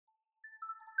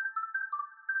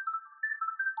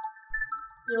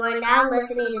You are now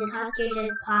listening to Talk Your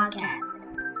Jizz podcast.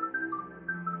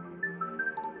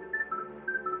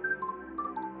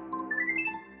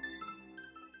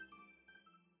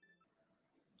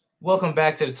 Welcome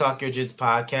back to the Talk Your Jizz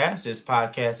podcast. This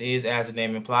podcast is, as the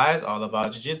name implies, all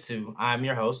about jiu-jitsu. I'm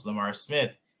your host, Lamar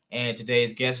Smith, and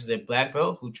today's guest is a black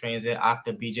belt who trains at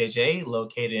Octa BJJ,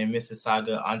 located in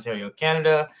Mississauga, Ontario,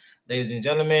 Canada. Ladies and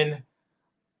gentlemen,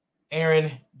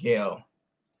 Aaron Gale.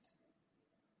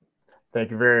 Thank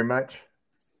you very much.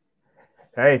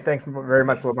 Hey, thanks very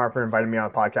much, Lamar, for inviting me on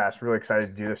the podcast. Really excited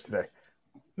to do this today.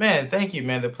 Man, thank you,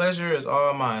 man. The pleasure is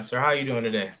all mine, sir. How are you doing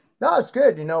today? No, it's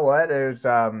good. You know what? It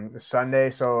was Sunday,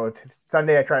 so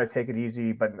Sunday I try to take it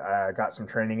easy, but I got some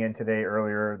training in today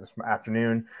earlier this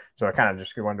afternoon. So I kind of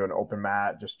just went to an open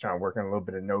mat, just trying to work on a little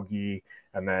bit of no-gi,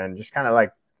 and then just kind of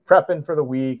like prepping for the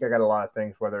week. I got a lot of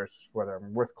things, whether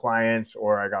I'm with clients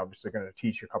or I got obviously going to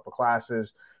teach a couple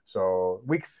classes. So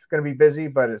week's going to be busy,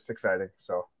 but it's exciting.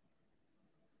 So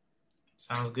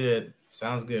sounds good.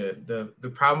 Sounds good. The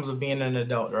problems of being an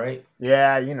adult, right?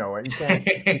 Yeah, you know it.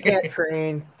 You can't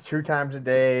train 2 times a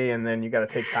day, and then you got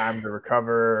to take time to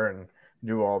recover and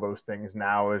do all those things.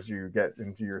 Now, as you get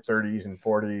into your 30s and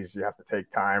 40s, you have to take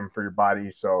time for your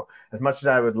body. So, as much as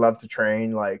I would love to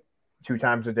train like 2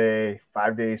 times a day,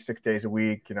 5 days, 6 days a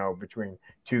week, you know, between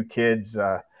 2 kids,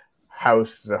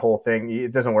 house, the whole thing,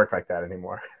 it doesn't work like that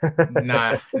anymore.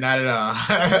 Nah, not at all.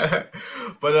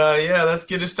 But yeah, let's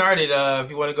get it started. If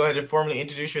you want to go ahead and formally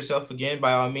introduce yourself again,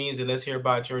 by all means, and let's hear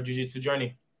about your jiu-jitsu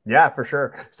journey. Yeah, for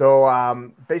sure.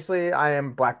 So basically, I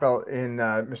am black belt in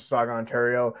Mississauga,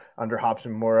 Ontario, under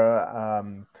Hobson Mora.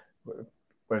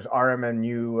 Was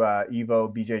RMNU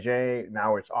Evo BJJ.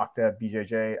 Now it's Octa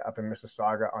BJJ up in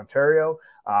Mississauga, Ontario.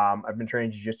 I've been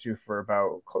training jiu-jitsu for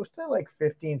about close to like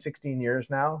 15, 16 years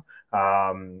now.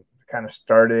 Kind of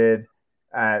started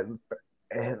at,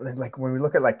 like when we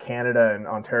look at like Canada and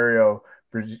Ontario,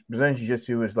 Brazilian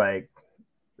jiu-jitsu was like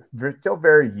still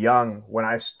very young when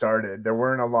I started. There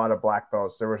weren't a lot of black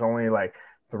belts. There was only like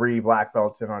 3 black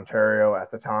belts in Ontario at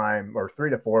the time, or 3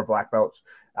 to 4 black belts.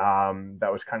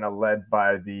 That was kind of led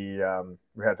by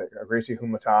we had Gracie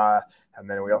Humata, and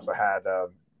then we also had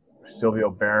Silvio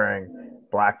Bering,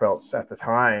 black belts at the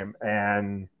time.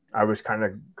 And I was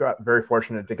got very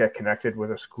fortunate to get connected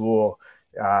with a school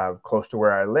close to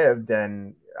where I lived.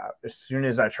 And as soon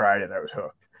as I tried it, I was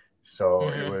hooked. So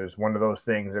It was one of those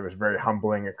things. It was a very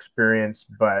humbling experience,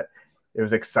 but it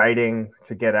was exciting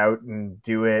to get out and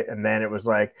do it. And then it was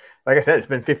like I said, it's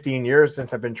been 15 years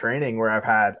since I've been training, where I've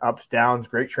had ups, downs,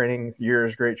 great training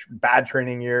years, bad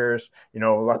training years. You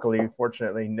know, luckily,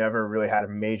 fortunately, never really had a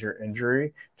major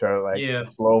injury to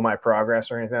slow my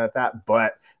progress or anything like that.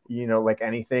 But, you know, like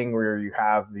anything where you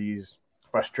have these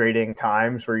frustrating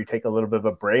times where you take a little bit of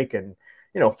a break and,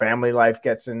 you know, family life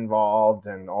gets involved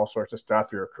and all sorts of stuff.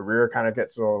 Your career kind of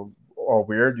gets all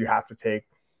weird. You have to take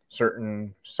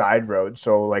certain side roads.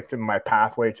 So like my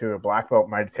pathway to a black belt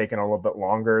might have taken a little bit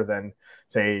longer than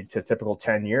say to typical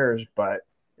 10 years, but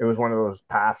it was one of those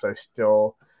paths I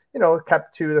still, you know,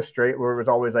 kept to the straight, where it was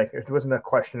always like, it wasn't a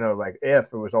question of like if,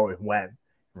 it was always when.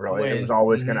 Really, it was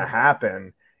always going to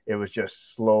happen. It was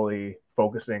just slowly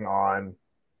focusing on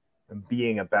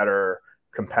being a better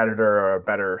competitor or a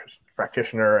better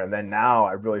practitioner. And then now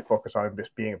I really focus on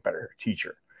just being a better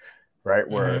teacher, right?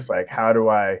 Where it's like, how do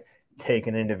I take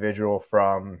an individual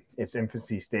from its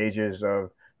infancy stages of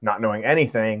not knowing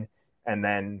anything and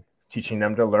then teaching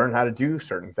them to learn how to do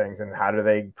certain things, and how do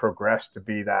they progress to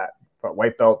be that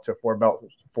white belt to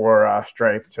 4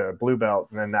 stripe to blue belt,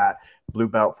 and then that blue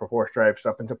belt for 4 stripes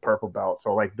up into purple belt.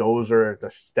 So like those are the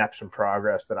steps in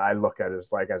progress that I look at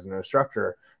as an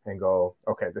instructor and go,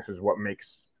 okay, this is what makes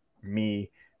me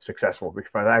successful.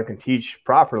 Because if I can teach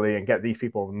properly and get these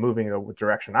people moving in the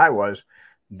direction I was,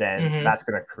 then that's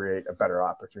going to create a better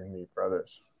opportunity for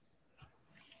others.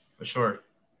 For sure.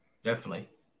 Definitely.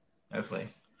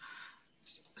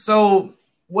 So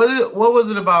what was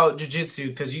it about jiu-jitsu?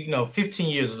 Because, you know, 15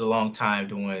 years is a long time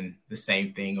doing the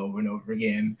same thing over and over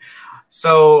again.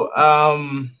 So,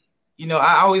 you know,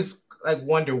 I always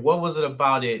wonder, what was it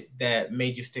about it that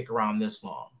made you stick around this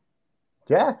long?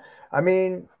 Yeah. I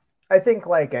mean, I think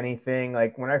like anything,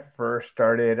 like when I first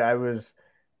started, I was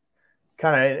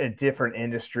kind of in a different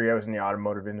industry. I was in the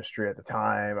automotive industry at the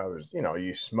time. I was, you know,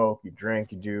 you smoke, you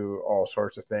drink, you do all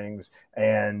sorts of things.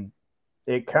 And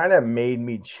it kind of made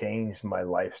me change my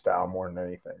lifestyle more than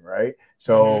anything. Right.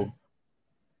 So,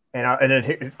 and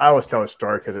I always tell a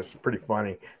story because it's pretty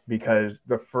funny, because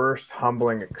the first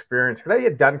humbling experience, because I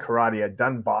had done karate, I'd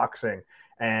done boxing,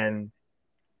 and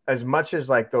as much as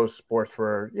like those sports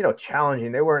were,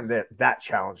 challenging, they weren't that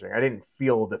challenging. I didn't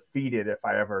feel defeated if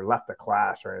I ever left a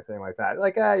class or anything like that.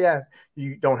 Like, yes,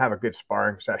 you don't have a good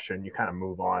sparring session, you kind of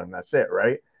move on and that's it,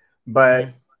 right?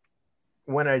 But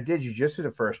when I did jiu-jitsu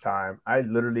the first time, I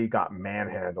literally got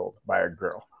manhandled by a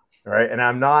girl, right? And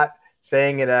I'm not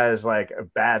saying it as like a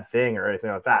bad thing or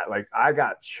anything like that. Like, I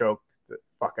got choked the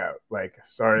fuck out. Like,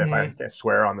 sorry if I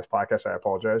swear on this podcast, I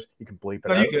apologize. You can bleep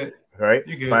it out. You good. Right?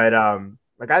 You good. But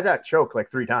like, I got choked like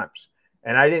 3 times,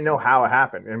 and I didn't know how it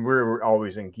happened. And we were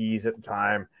always in gis at the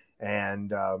time,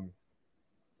 and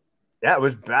yeah, it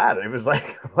was bad. It was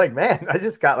like, man, I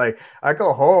just got like, I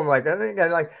go home like, I think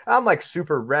I'm like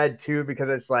super red too, because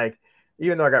it's like,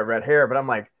 even though I got red hair, but I'm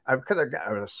like, I was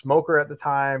a smoker at the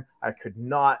time. I could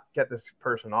not get this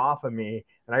person off of me,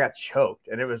 and I got choked.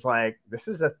 And it was like, this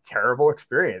is a terrible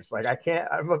experience. Like, I can't,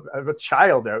 I'm a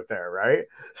child out there, right?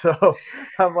 So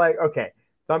I'm like, okay,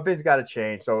 something's got to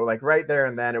change. So like right there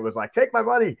and then, it was like, take my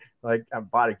money. Like, I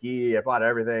bought a gi, I bought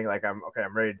everything. Like, I'm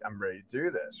ready to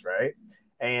do this, right?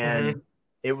 And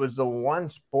it was the one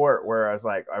sport where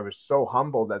I was so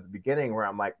humbled at the beginning, where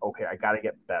I'm like, okay, I got to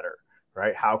get better,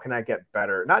 right? How can I get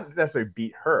better? Not necessarily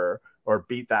beat her or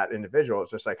beat that individual. It's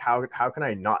just like, how can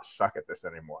I not suck at this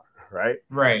anymore, right?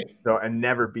 Right. So, and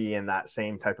never be in that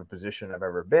same type of position I've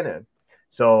ever been in.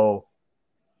 So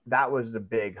that was the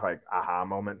big like aha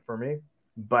moment for me.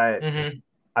 But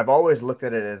I've always looked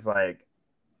at it as like,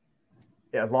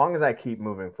 as long as I keep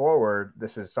moving forward,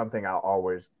 this is something I'll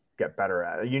always get better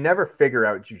at. You never figure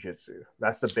out jiu-jitsu.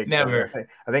 That's the big never thing.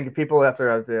 I think people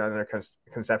after their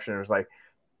conception, it was like,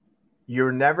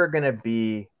 you're never going to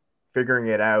be figuring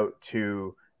it out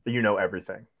to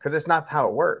everything, because it's not how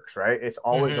it works, right? It's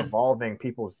always evolving.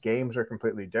 People's games are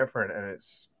completely different,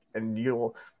 and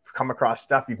you'll come across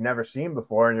stuff you've never seen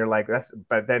before, and you're like,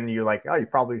 but then you're like, oh, you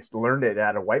probably learned it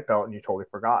at a white belt and you totally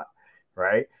forgot,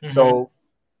 right? So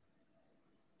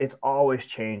it's always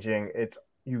changing.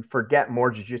 You forget more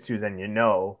jiu-jitsu than you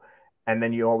know, and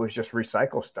then you always just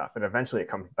recycle stuff, and eventually it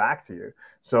comes back to you.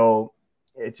 So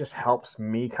it just helps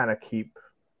me kind of keep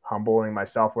humbling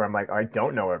myself, where I'm like, I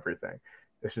don't know everything.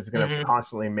 This is going to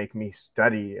constantly make me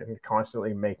study and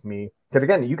constantly make me, because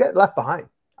again, you get left behind.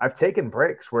 I've taken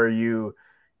breaks where you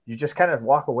just kind of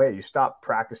walk away. You stop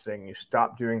practicing, you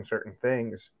stop doing certain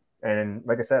things. And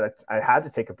like I said, I had to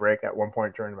take a break at one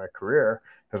point during my career,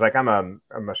 because like I'm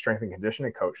a strength and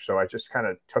conditioning coach. So I just kind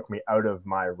of took me out of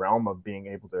my realm of being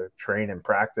able to train and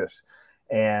practice.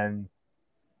 And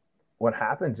what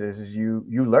happens is you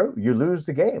lose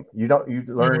the game. You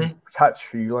learn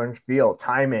touch, you learn feel,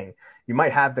 timing. You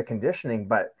might have the conditioning,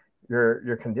 but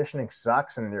your conditioning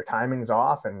sucks and your timing's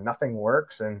off and nothing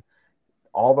works, and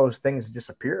all those things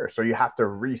disappear. So you have to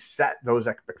reset those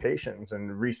expectations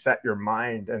and reset your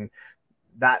mind. And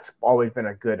that's always been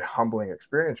a good humbling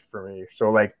experience for me. So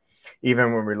like,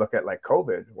 even when we look at like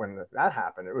COVID, when that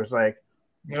happened, it was like,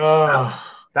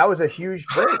 that was a huge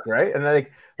break, right? And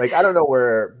like I don't know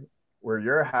where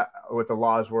what the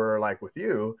laws were like with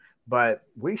you, but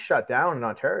we shut down in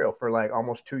Ontario for like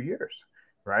almost 2 years,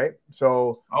 right?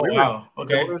 So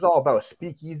it was all about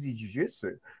speakeasy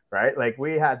jiu-jitsu, right? Like,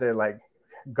 we had to like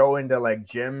go into like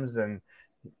gyms, and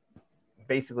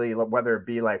basically, whether it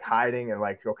be like hiding and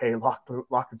like, okay, lock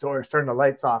the doors, turn the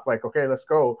lights off, like, okay, let's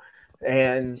go.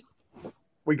 And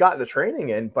we got the training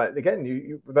in, but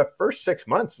again, the first 6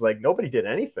 months, like, nobody did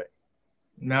anything.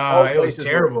 No, it was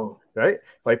terrible. Right?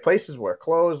 Like, places were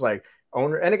closed, like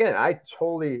and again, I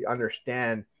totally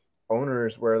understand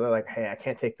owners where they're like, hey, I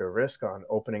can't take the risk on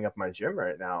opening up my gym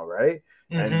right now, right?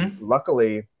 And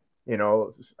luckily,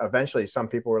 eventually some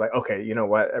people were like, okay, you know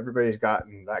what? Everybody's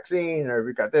gotten vaccine, or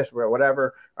we got this,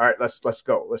 whatever. All right, let's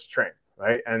go. Let's train.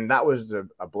 Right. And that was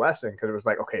a blessing, because it was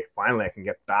like, okay, finally I can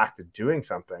get back to doing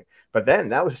something. But then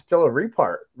that was still a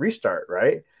restart.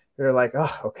 Right. You're like,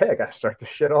 oh, okay, I got to start the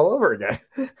shit all over again.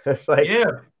 It's like,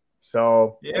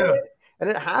 so, and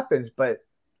it happens. But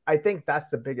I think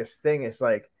that's the biggest thing. Is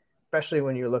like, especially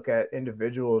when you look at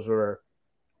individuals where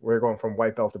we're going from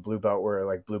white belt to blue belt, where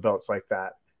like blue belts like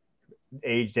that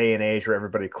day and age where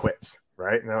everybody quits,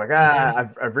 right? And they're like,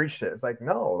 I've reached it. It's like,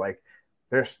 no, like,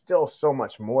 there's still so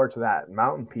much more to that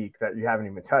mountain peak that you haven't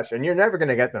even touched, and you're never going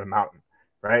to get to the mountain,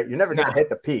 right? You're never going to hit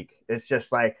the peak. It's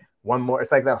just like one more.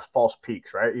 It's like those false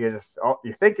peaks, right? You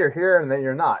think you're here, and then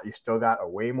you're not. You still got a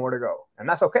way more to go, and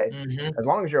that's okay. As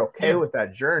long as you're okay with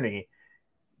that journey,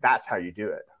 that's how you do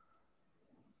it.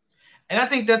 And I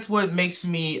think that's what makes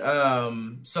me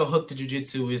so hooked to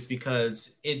jiu-jitsu, is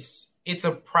because it's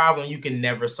a problem you can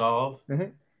never solve,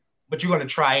 but you're going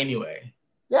to try anyway.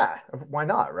 Yeah, why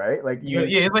not, right? Like,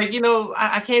 it's like,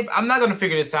 I can't. I'm not going to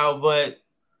figure this out, but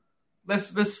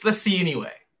let's see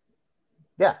anyway.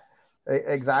 Yeah,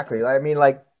 exactly. I mean,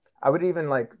 like, I would even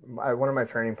like one of my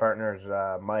training partners,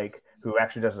 Mike, who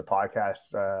actually does the podcast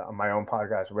on my own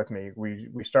podcast with me.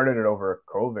 We started it over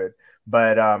COVID,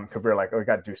 but because we were like, oh, we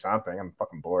got to do something. I'm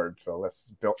fucking bored, so let's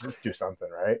do something,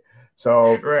 right?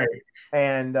 So Right.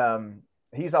 and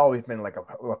he's always been like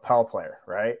a lapel player,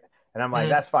 right? And I'm like,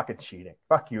 that's fucking cheating.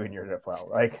 Fuck you and your lapel.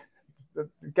 Like,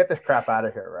 get this crap out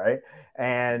of here, right?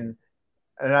 And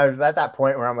I was at that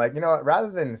point where I'm like, you know what? Rather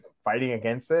than fighting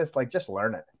against this, like, just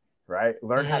learn it, right?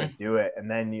 Learn how to do it, and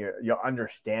then you'll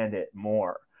understand it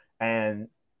more. And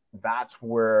that's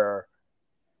where,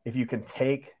 if you can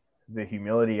take the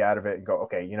humility out of it and go,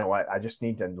 okay, you know what? I just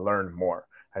need to learn more.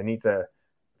 I need to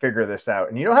figure this out.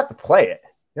 And you don't have to play it.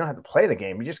 You don't have to play the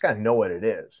game. You just got to know what it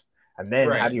is. And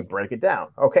then how do you break it down?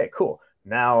 Okay, cool.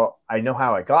 Now I know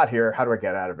how I got here. How do I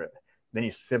get out of it? Then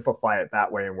you simplify it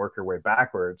that way and work your way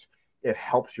backwards. It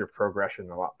helps your progression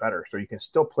a lot better. So you can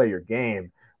still play your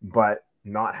game, but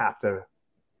not have to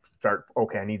start,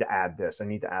 okay, I need to add this. I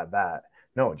need to add that.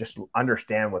 No, just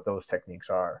understand what those techniques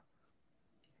are.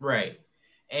 Right.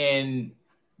 And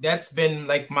that's been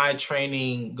like my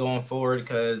training going forward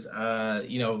because,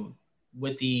 you know,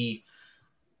 with the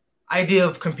idea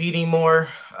of competing more,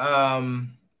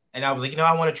 and I was like, you know,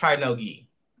 I want to try no-gi.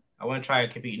 I want to try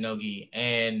to compete no-gi.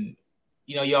 And,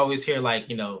 you know, you always hear like,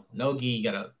 you know, no-gi, you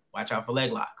got to watch out for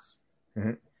leg locks.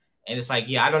 And it's like,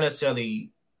 yeah, I don't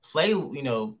necessarily play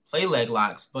leg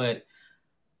locks, but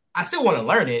I still want to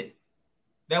learn it.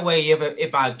 That way,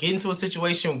 if I get into a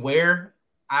situation where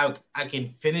I can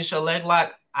finish a leg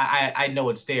lock, I know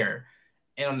it's there.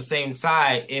 And on the same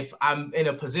side, if I'm in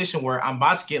a position where I'm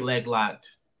about to get leg locked,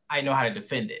 I know how to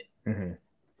defend it.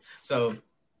 So,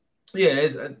 yeah,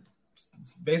 it's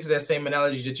basically that same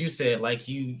analogy that you said. Like,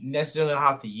 you necessarily don't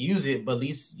have to use it, but at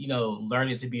least, you know, learn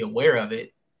it to be aware of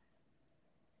it.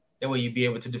 That way you'd be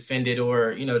able to defend it,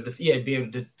 or, you know, be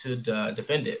able to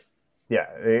defend it. Yeah,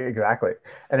 exactly.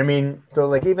 And I mean, so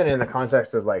like, even in the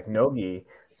context of like no-gi,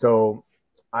 so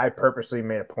I purposely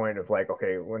made a point of like,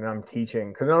 okay, when I'm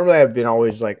teaching, because normally I've been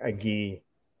always like a gi,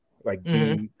 like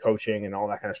gi coaching and all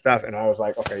that kind of stuff. And I was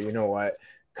like, okay, you know what?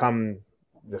 Come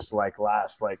this like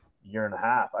last like year and a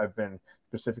half, I've been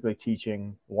specifically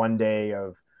teaching one day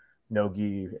of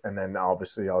no-gi, and then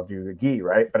obviously I'll do the gi,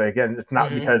 right? But again, it's not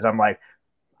because I'm like,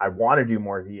 I want to do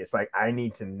more gi. It's like, I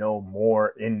need to know more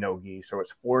in no-gi. So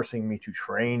it's forcing me to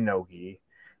train no-gi,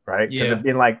 right? Because it'd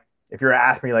been like, if you're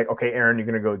asking me like, okay, Aaron, you're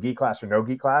going to go gi class or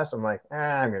no-gi class? I'm like,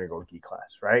 I'm going to go gi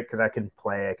class, right? Because I can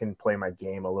play my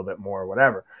game a little bit more or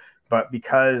whatever. But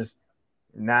because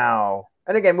now,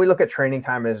 and again, we look at training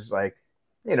time as like,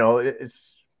 you know,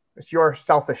 it's your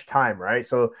selfish time, right?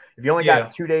 So if you only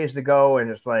got 2 days to go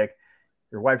and it's like,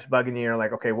 your wife's bugging you, and you're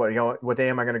like, okay, what day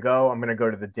am I going to go? I'm going to go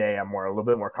to the day I'm a little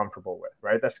bit more comfortable with,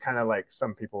 right? That's kind of like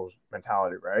some people's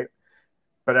mentality, right?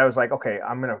 But I was like, okay,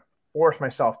 I'm going to force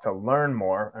myself to learn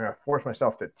more. I'm going to force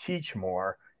myself to teach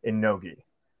more in no-gi.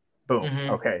 Boom.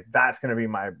 Okay, that's going to be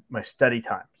my study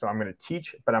time. So I'm going to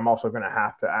teach, but I'm also going to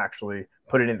have to actually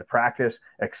put it into practice,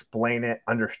 explain it,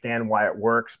 understand why it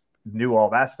works, do all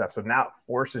that stuff. So now it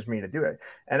forces me to do it.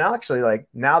 And actually, like,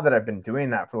 now that I've been doing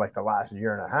that for like the last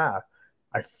year and a half,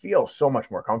 I feel so much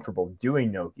more comfortable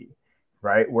doing no-gi,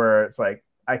 right? Where it's like,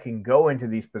 I can go into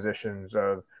these positions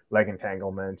of leg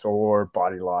entanglements or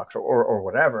body locks or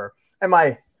whatever. Am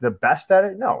I the best at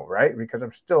it? No, right? Because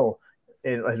I'm still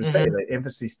in, as I say, the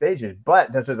infancy stages.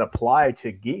 But does it apply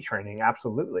to gi training?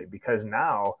 Absolutely. Because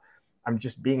now I'm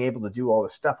just being able to do all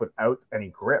this stuff without any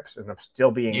grips, and I'm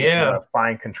still being able to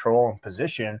find control and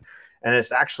position. And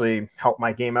it's actually helped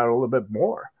my game out a little bit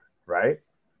more, right?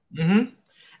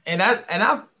 And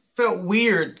I felt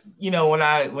weird, you know, when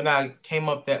I came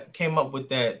up with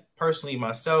that personally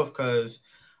myself, because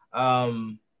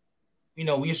you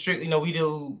know, we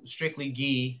do strictly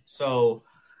gi. So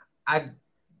I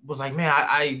was like, man,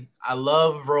 I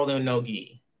love rolling no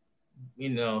gi, you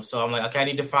know. So I'm like, okay, I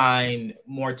need to find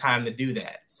more time to do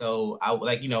that. So I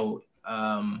like, you know,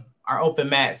 our open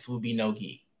mats will be no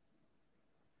gi.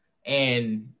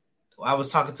 And I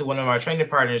was talking to one of our training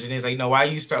partners, and he's like, no, why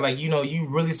you start, like, you know, you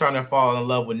really starting to fall in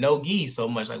love with no-gi so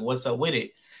much. Like, what's up with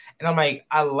it? And I'm like,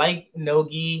 I like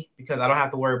no-gi because I don't have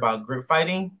to worry about grip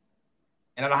fighting,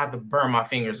 and I don't have to burn my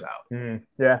fingers out.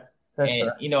 Yeah.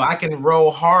 And, you know, I can roll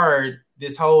hard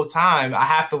this whole time. I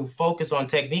have to focus on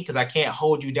technique because I can't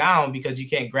hold you down because you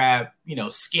can't grab, you know,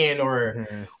 skin or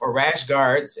rash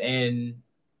guards. And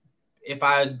if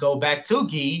I go back to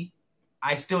gi,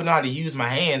 I still know how to use my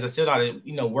hands. I still know how to,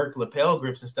 you know, work lapel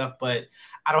grips and stuff, but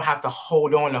I don't have to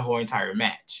hold on the whole entire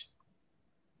match.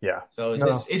 Yeah. So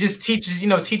it just teaches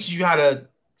you how to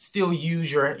still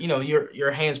use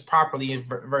your hands properly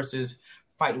versus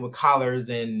fighting with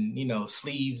collars and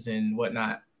sleeves and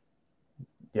whatnot.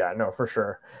 Yeah, no, for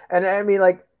sure. And I mean,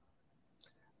 like,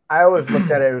 I always looked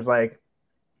at it as like,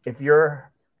 if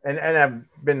you're, and I've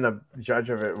been the judge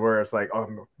of it, where it's like, oh,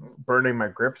 I'm burning my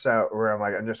grips out, where I'm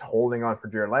like, I'm just holding on for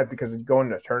dear life, because going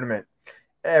to a tournament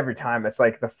every time, it's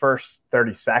like the first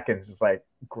 30 seconds is like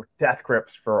death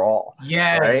grips for all.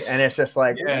 Yes. Right. And it's just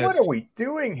like, yes. What are we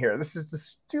doing here? This is the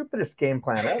stupidest game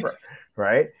plan ever.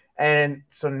 Right. And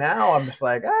so now I'm just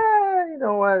like, you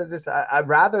know what? I'd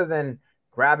rather than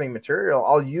grabbing material,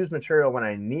 I'll use material when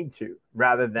I need to,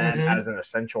 rather than as an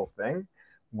essential thing,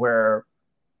 where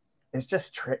it's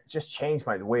just changed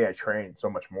the way I train so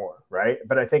much more. Right.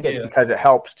 But I think it's because it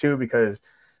helps too, because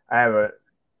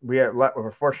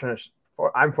we're fortunate.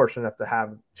 I'm fortunate enough to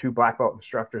have 2 black belt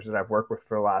instructors that I've worked with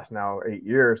for the last now 8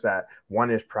 years. That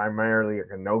one is primarily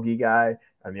a no-gi guy,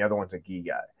 and the other one's a gi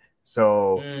guy.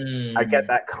 So I get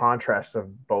that contrast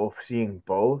of seeing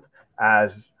both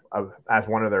as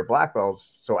one of their black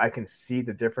belts, so I can see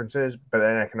the differences, but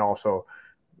then I can also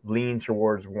lean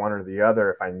towards one or the other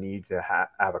if I need to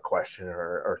have a question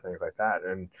or things like that.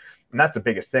 And that's the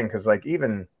biggest thing, because like,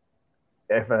 even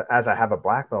as I have a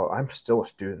black belt, I'm still a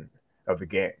student of the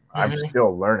game. I'm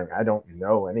still learning. I don't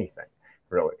know anything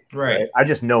really. Right. I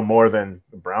just know more than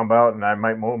the brown belt, and I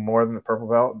might know more than the purple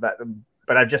belt.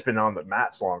 But I've just been on the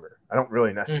mats longer. I don't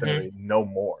really necessarily know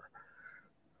more.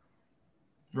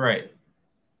 Right.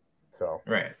 So.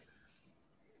 Right.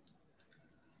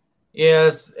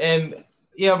 Yes, and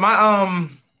my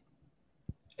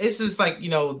it's just like,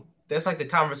 that's like the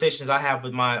conversations I have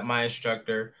with my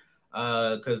instructor,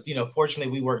 because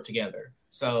fortunately we work together,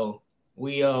 so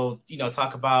we'll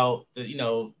talk about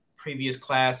the previous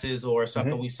classes or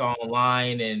something we saw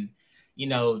online, and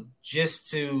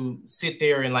just to sit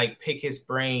there and like pick his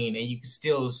brain, and you can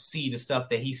still see the stuff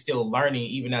that he's still learning,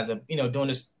 even as a doing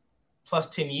this plus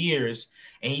 10 years,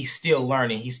 and he's still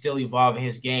learning, he's still evolving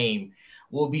his game.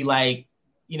 We'll be like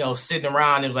sitting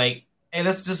around and like, hey,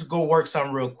 let's just go work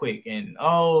something real quick, and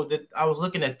I was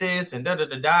looking at this and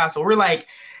da. So we're like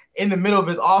in the middle of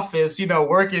his office,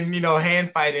 working,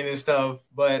 hand fighting and stuff.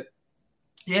 But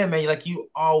yeah, man, like you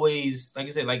always, like I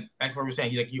said, like back to what we were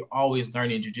saying, you're always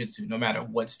learning jiu-jitsu no matter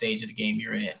what stage of the game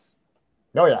you're in.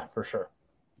 Oh yeah, for sure.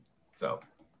 So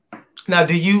now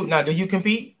do you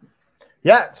compete?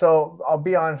 Yeah, so I'll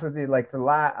be honest with you, like the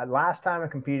last time I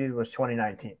competed was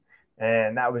 2019.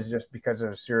 And that was just because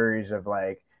of a series of,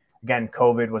 like, again,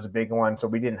 COVID was a big one. So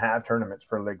we didn't have tournaments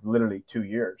for like literally 2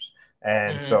 years.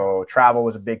 And so travel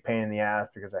was a big pain in the ass,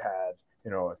 because I had,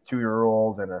 a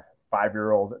 2-year-old and a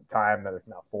 5-year-old at the time that is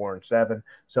now 4 and 7.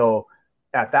 So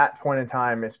at that point in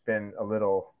time, it's been a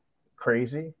little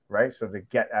crazy, right? So to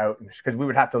get out, because we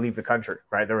would have to leave the country,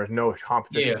 right? There was no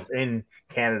competition in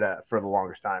Canada for the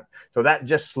longest time. So that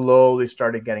just slowly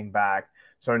started getting back.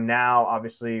 So now,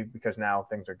 obviously, because now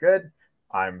things are good,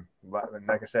 I'm,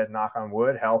 like I said, knock on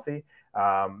wood, healthy.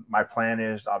 My plan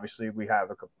is, obviously, we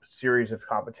have a series of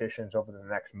competitions over the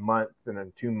next month, and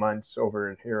then 2 months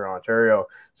over here in Ontario.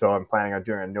 So I'm planning on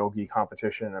doing a no-gi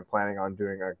competition. I'm planning on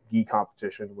doing a gi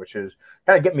competition, which is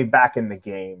kind of get me back in the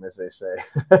game, as they say.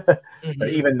 But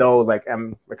even though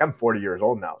I'm 40 years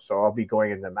old now, so I'll be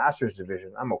going into the Masters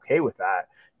division. I'm okay with that,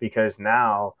 because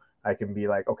now I can be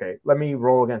like, okay, let me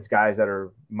roll against guys that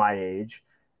are my age,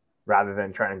 rather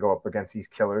than trying to go up against these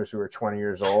killers who are 20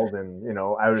 years old and,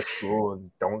 out of school and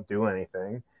don't do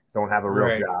anything, don't have a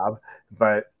real job.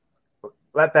 But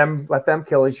let them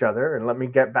kill each other, and let me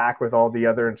get back with all the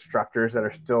other instructors that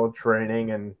are still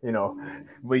training, and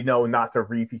we know not to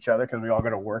reap each other, because we all got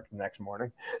to work the next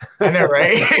morning. I know,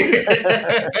 right?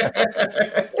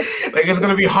 Like, it's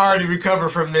gonna be hard to recover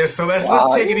from this, so let's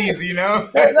take it easy,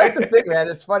 That's the thing, man.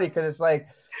 It's funny, because it's like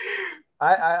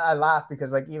I laugh,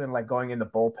 because like, even like going in the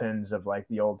bullpens of like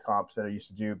the old comps that I used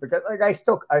to do, because like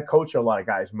I coach a lot of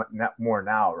guys more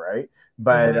now, right?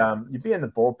 But you be in the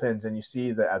bullpens and you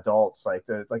see the adults, like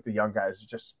the young guys,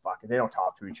 just fucking, they don't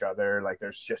talk to each other. Like,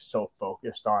 they're just so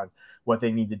focused on what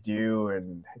they need to do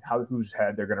and whose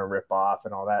head they're gonna rip off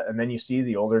and all that. And then you see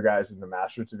the older guys in the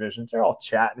Masters divisions, they're all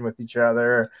chatting with each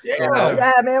other. Yeah,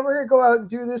 man, we're gonna go out and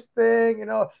do this thing.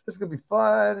 This is gonna be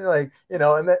fun. And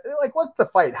then, like, once the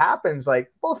fight happens,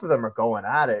 like, both of them are going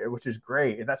at it, which is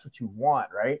great, and that's what you want,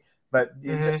 right? But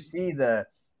you just see the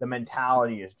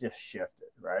mentality is just shifted,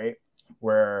 right?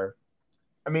 Where,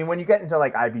 I mean, when you get into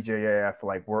like IBJJF,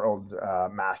 like World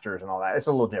Masters and all that, it's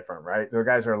a little different, right? The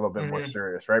guys are a little bit more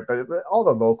serious, right? But all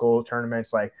the local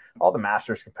tournaments, like all the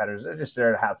Masters competitors, they're just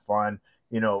there to have fun,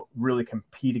 really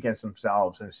compete against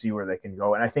themselves and see where they can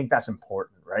go. And I think that's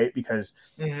important, right? Because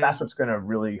that's what's going to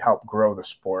really help grow the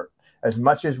sport. As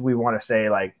much as we want to say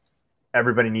like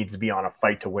everybody needs to be on a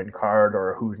fight to win card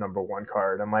or who's number one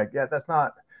card, I'm like, yeah, that's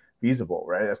not feasible,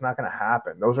 right? That's not going to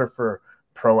happen. Those are for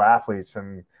pro athletes,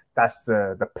 and that's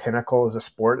the pinnacle as a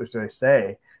sport, as they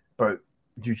say. But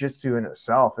jiu-jitsu in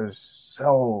itself is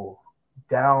so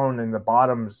down in the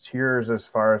bottom tiers as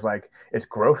far as like its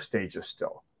growth stages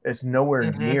still. It's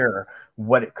nowhere near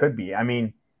what it could be. I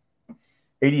mean,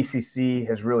 ADCC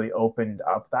has really opened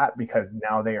up that because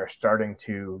now they are starting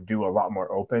to do a lot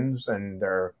more opens and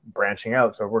they're branching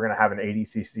out. So we're going to have an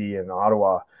ADCC in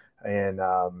Ottawa in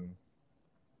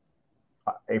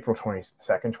April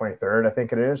 22nd, 23rd, I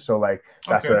think it is. So like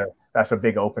that's a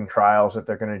big open trials that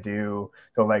they're going to do.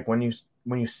 So like when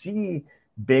you see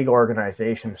big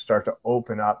organizations start to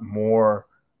open up more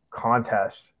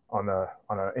contests on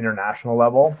an international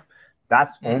level,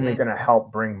 that's only going to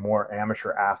help bring more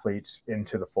amateur athletes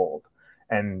into the fold.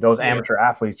 And those amateur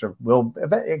athletes will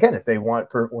again, if they want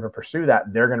to pursue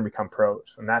that, they're going to become pros.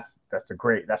 And that's that's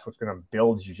what's going to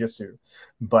build jiu-jitsu.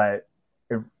 But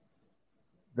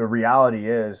the reality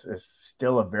is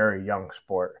still a very young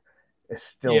sport. It's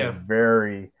still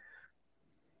very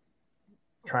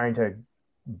trying to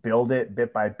build it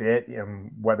bit by bit,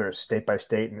 and whether it's state by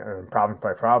state and province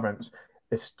by province,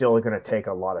 it's still going to take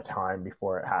a lot of time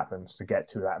before it happens to get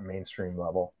to that mainstream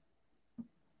level.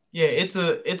 Yeah, it's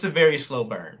a very slow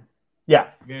burn. Yeah,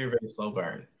 very, very slow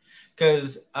burn.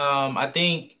 Because I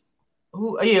think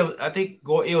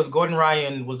it was Gordon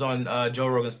Ryan was on Joe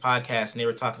Rogan's podcast, and they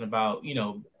were talking about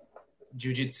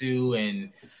jiu-jitsu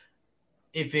and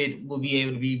if it will be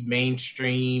able to be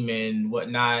mainstream and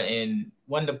whatnot. And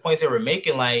one of the points they were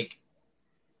making, like,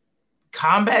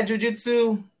 combat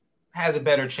jiu-jitsu has a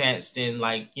better chance than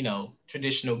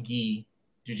traditional gi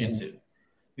jiu-jitsu,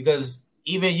 because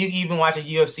you can even watch a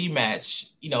UFC match.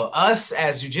 Us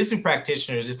as jiu-jitsu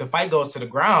practitioners, if the fight goes to the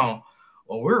ground,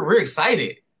 well, we're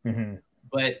excited.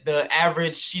 But the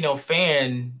average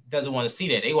fan doesn't want to see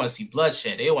that. They want to see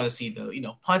bloodshed. They want to see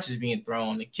the punches being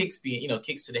thrown, the kicks being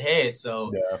kicks to the head.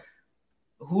 So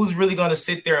who's really going to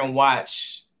sit there and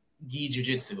watch gi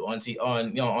jiu-jitsu on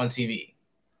TV?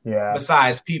 Yeah.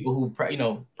 Besides people who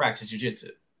practice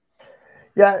jiu-jitsu.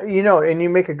 Yeah, and you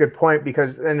make a good point,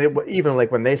 because even like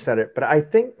when they said it, but I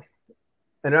think,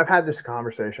 and I've had this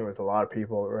conversation with a lot of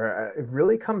people, where it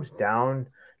really comes down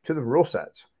to the rule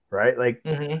sets, right? Like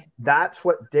that's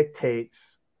what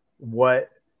dictates what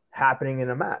happening in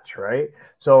a match, right?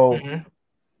 So,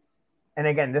 and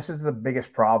again, this is the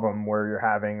biggest problem where you're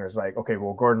having is like, okay,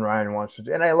 well, Gordon Ryan wants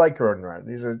to, and I like Gordon Ryan.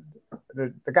 These are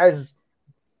the guys.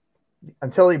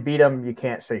 Until he beat him, you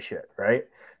can't say shit, right?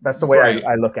 That's the way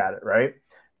I look at it, right?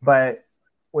 But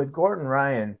with Gordon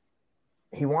Ryan,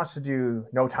 he wants to do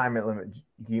no time limit,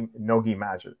 no gi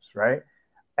matches, right?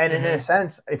 And in a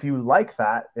sense, if you like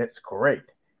that, it's great,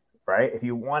 right? If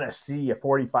you want to see a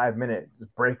 45-minute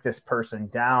break this person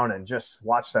down and just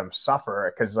watch them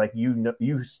suffer, because like you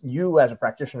as a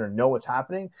practitioner know what's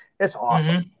happening, it's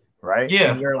awesome. Right?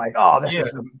 Yeah. And you're like, oh, this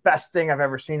is the best thing I've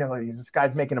ever seen. This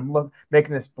guy's making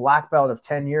this black belt of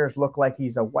 10 years look like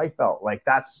he's a white belt. Like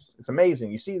it's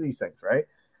amazing. You see these things, right?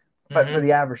 But for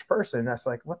the average person, that's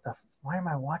like, why am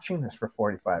I watching this for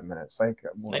 45 minutes? Like,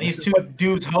 and these two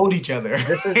dudes hold each other.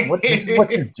 This is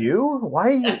what you do?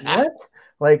 Why what?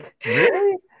 Like,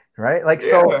 really? Right? Like,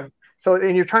 so,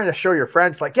 and you're trying to show your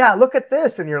friends, like, yeah, look at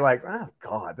this. And you're like, oh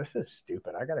God, this is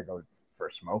stupid. I got to go for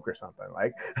a smoke or something.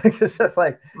 Like it's just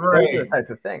like those are the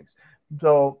types of things.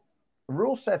 So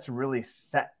rule sets really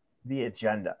set the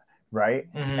agenda, right?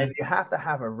 And you have to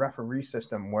have a referee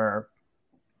system where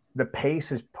the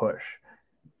pace is push.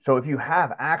 So if you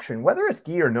have action, whether it's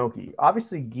gi or no gi,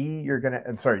 obviously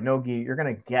no gi, you're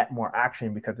gonna get more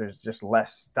action because there's just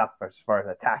less stuff as far as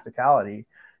the tacticality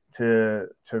to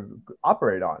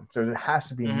operate on. So there has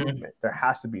to be movement, there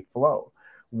has to be flow.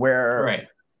 Where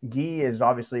gi is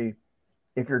obviously,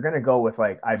 if you're going to go with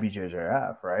like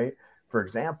IBJJF, right? For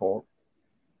example,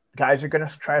 guys are going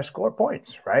to try to score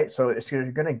points, right? So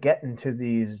you're going to get into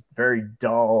these very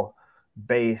dull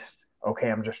based, okay,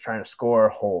 I'm just trying to score,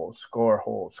 hold,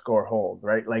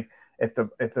 right? Like if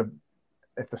the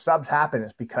subs happen,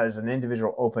 it's because an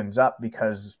individual opens up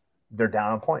because they're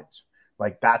down on points.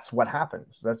 Like that's what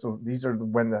happens. These are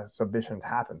when the submissions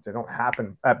happen. They don't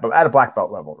happen at a black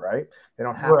belt level, right? They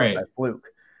don't happen by fluke.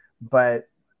 But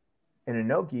in a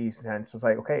no-gi sense, it's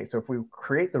like, okay, so if we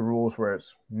create the rules where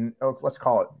it's, let's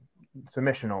call it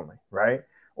submission only, right?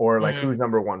 Or like who's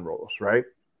number one rules, right?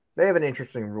 They have an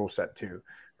interesting rule set too,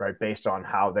 right? Based on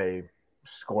how they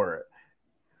score it.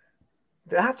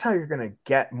 that's how you're going to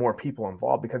get more people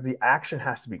involved, because the action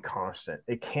has to be constant.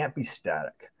 It can't be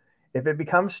static. If it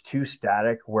becomes too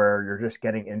static where you're just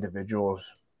getting individuals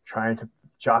trying to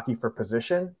jockey for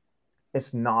position,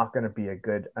 it's not going to be a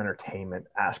good entertainment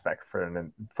aspect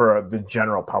for the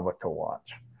general public to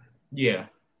watch. Yeah.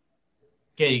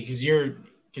 Okay, because you're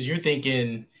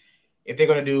thinking if they're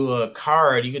going to do a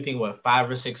card, you can think what 5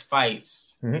 or 6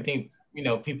 fights. Mm-hmm. You think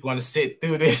people want to sit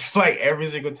through this like every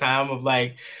single time of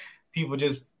like people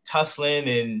just tussling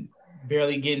and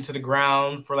barely getting to the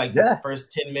ground for like the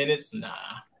first 10 minutes? Nah.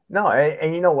 No,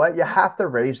 and you know what? You have to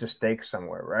raise the stakes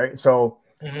somewhere, right? So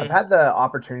I've had the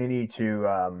opportunity to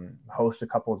host a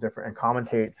couple of different and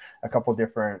commentate a couple of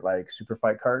different like super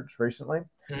fight cards recently.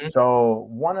 So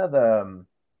one of the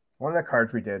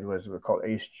cards we did was called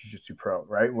Ace Jiu-Jitsu Pro,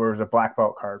 right? Where it was a black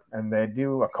belt card, and they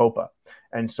do a Copa.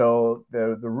 And so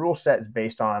the rule set is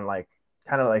based on like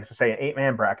kind of like to say an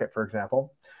 8-man bracket, for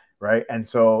example, right? And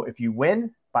so if you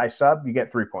win by sub, you get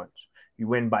 3 points. You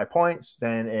win by points,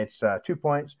 then it's 2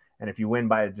 points. And if you win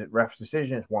by a ref's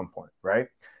decision, it's 1 point, right?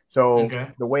 So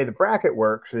the way the bracket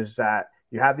works is that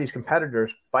you have these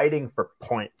competitors fighting for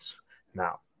points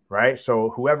now, right? So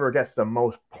whoever gets the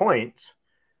most points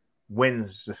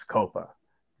wins this Copa,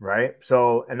 right?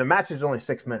 So, and the match is only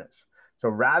 6 minutes. So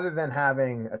rather than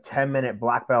having a 10-minute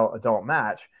black belt adult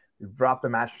match, you drop the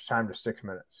match time to 6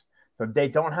 minutes. So they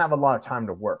don't have a lot of time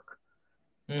to work.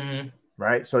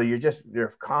 Right. So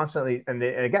you're constantly, and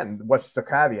again, what's the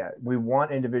caveat? We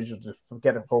want individuals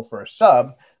to go for a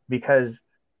sub, because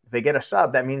if they get a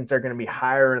sub, that means they're going to be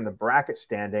higher in the bracket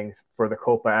standings for the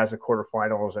Copa as the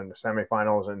quarterfinals and the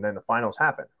semifinals, and then the finals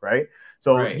happen. Right.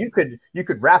 So you could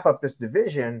wrap up this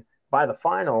division by the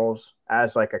finals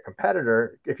as like a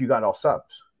competitor if you got all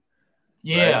subs.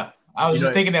 Yeah. Right? I was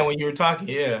just thinking that when you were talking.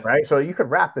 Yeah. Right. So you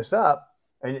could wrap this up,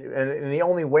 and the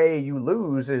only way you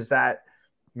lose is that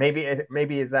maybe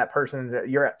that person that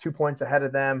you're at 2 points ahead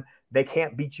of them, they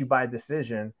can't beat you by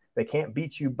decision. They can't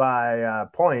beat you by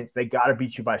points. They got to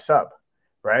beat you by sub,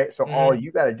 right? So all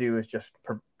you got to do is just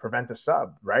prevent the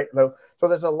sub, right? So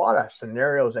there's a lot of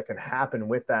scenarios that can happen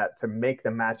with that to make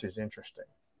the matches interesting,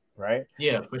 right?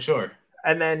 Yeah, for sure.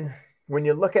 And then when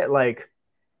you look at like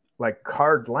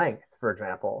card length, for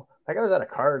example, like I was at a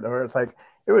card where it's like,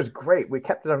 it was great. We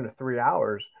kept it under 3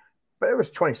 hours, but it was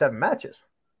 27 matches.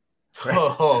 Right?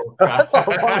 Oh, that's a lot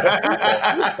of people.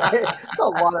 Right? That's a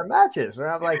lot of matches. And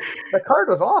I'm like, the card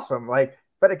was awesome. Like,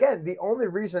 but again, the only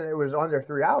reason it was under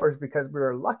 3 hours because we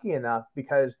were lucky enough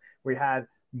because we had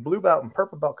blue belt and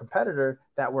purple belt competitors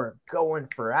that were going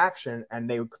for action, and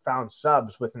they found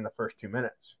subs within the first 2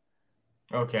 minutes.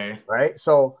 Okay. Right.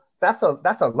 So that's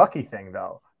a lucky thing,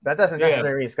 though. That doesn't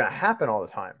necessarily mean it's going to happen all the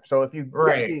time. So if you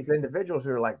get these individuals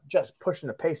who are like just pushing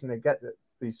the pace and they get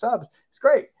these subs, it's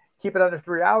great. Keep it under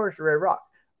 3 hours, you're ready to rock.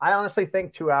 I honestly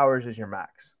think 2 hours is your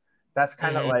max. That's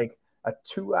kind of like a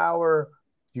 2 hour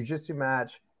jiu-jitsu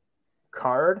match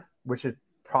card, which is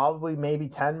probably maybe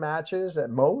 10 matches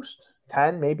at most,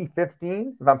 10, maybe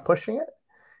 15 if I'm pushing it,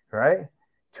 right?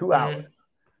 2 hours.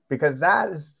 Because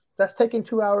that's taking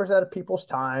 2 hours out of people's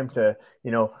time to,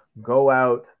 go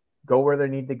out, go where they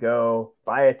need to go,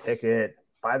 buy a ticket,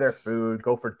 buy their food,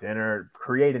 go for dinner,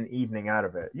 create an evening out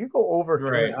of it. You go over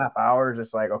 2.5 hours,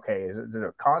 it's like, okay, is it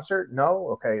a concert? No.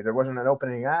 Okay, there wasn't an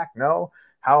opening act? No.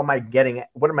 What am I getting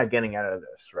out of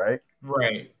this? Right.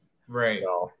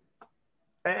 So,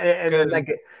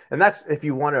 and that's if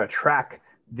you want to attract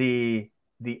the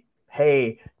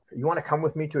hey, you want to come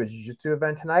with me to a jiu-jitsu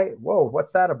event tonight? Whoa,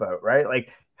 what's that about? Right. Like,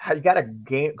 how you got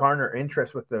to garner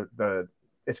interest with the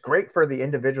it's great for the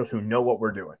individuals who know what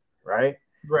we're doing. Right.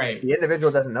 Right. The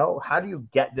individual doesn't know. How do you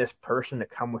get this person to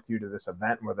come with you to this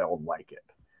event where they'll like it?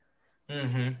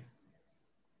 And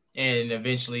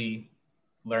eventually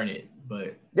learn it.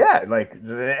 But yeah, like,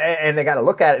 and they got to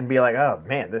look at it and be like, oh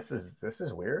man, this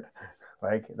is weird.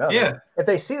 Like, no, if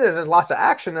they see there's lots of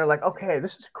action, they're like, okay,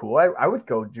 this is cool. I would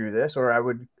go do this, or I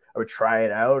would try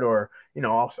it out, or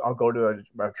I'll go to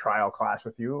a trial class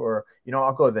with you, or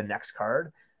I'll go to the next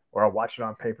card, or I'll watch it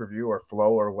on pay-per-view or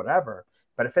Flow or whatever.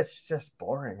 But if it's just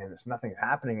boring and it's nothing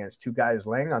happening and it's two guys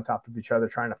laying on top of each other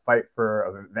trying to fight for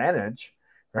an advantage,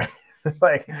 right?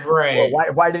 Like, well,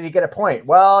 why did he get a point?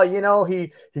 Well,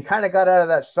 he kind of got out of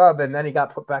that sub and then he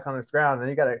got put back on the ground, and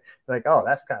you got to like, oh,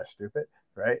 that's kind of stupid,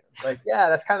 right? Like, yeah,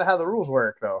 that's kind of how the rules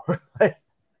work, though.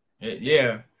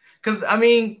 Yeah, because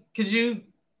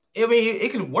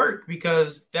it could work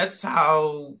because that's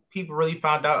how people really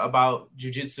found out about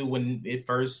jiu-jitsu when it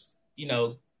first,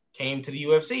 came to the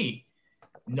UFC.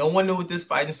 No one knew what this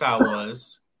fighting style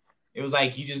was. It was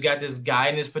like you just got this guy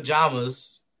in his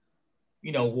pajamas,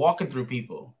 walking through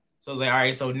people. So it's like, all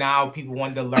right, so now people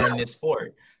want to learn this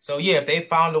sport. So yeah, if they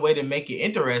found a way to make it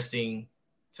interesting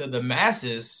to the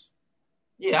masses,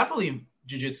 yeah, I believe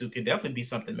jiu-jitsu could definitely be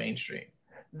something mainstream.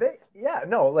 There's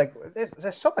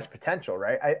so much potential,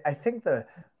 right? I think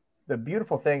the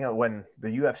beautiful thing when the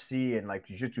UFC and like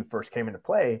jiu-jitsu first came into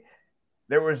play,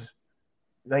 there was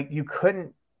like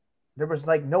there was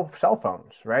like no cell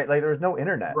phones, right? Like there was no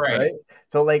internet, right?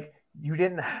 So like you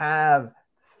didn't have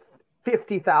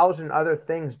 50,000 other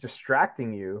things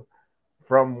distracting you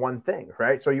from one thing,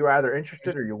 right? So you were either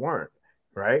interested or you weren't,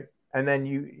 right? And then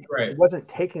it wasn't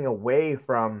taking away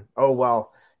from, oh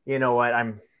well, you know what,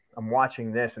 I'm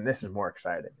watching this and this is more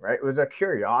exciting, right? It was a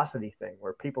curiosity thing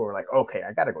where people were like, okay,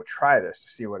 I got to go try this to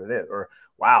see what it is, or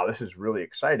wow, this is really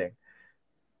exciting.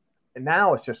 And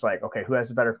now it's just like, okay, who has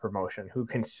the better promotion? Who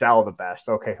can sell the best?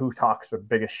 Okay, who talks the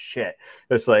biggest shit?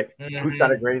 It's like, who's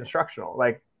got a great instructional?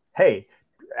 Like, hey,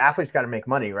 athletes got to make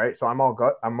money, right? So I'm all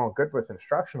good with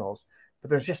instructionals, but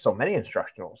there's just so many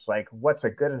instructionals. Like, what's a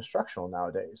good instructional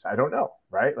nowadays? I don't know,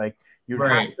 right? Like, you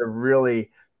have to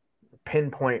really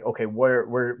pinpoint, okay, where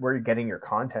are you getting your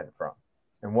content from,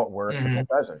 and what works and what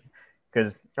doesn't?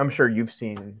 Because I'm sure you've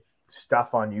seen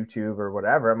stuff on YouTube or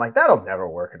whatever. I'm like, that'll never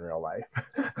work in real life.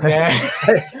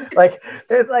 like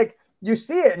it's like you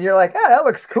see it and you're like, oh, that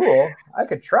looks cool. I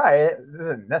could try it. It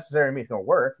doesn't necessarily mean it's gonna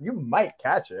work. You might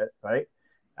catch it, right?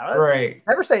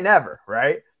 Never say never,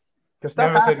 right? Because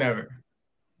never say never.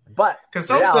 But because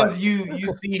some stuff you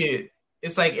see it,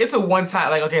 it's like it's a one time.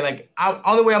 Like okay, like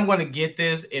only way I'm going to get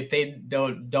this if they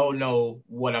don't know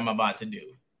what I'm about to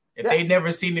do. If they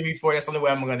never seen it before, that's the only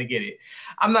way I'm going to get it.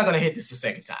 I'm not going to hit this a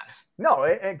second time. No,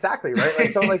 exactly, right?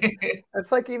 Like, so like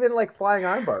it's like even like flying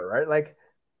armbar, right? Like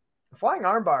flying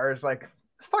armbar is like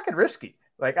it's fucking risky.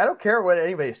 Like I don't care what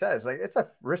anybody says. Like it's a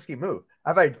risky move.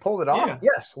 Have I pulled it off? Yeah.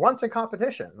 Yes, once in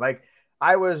competition. Like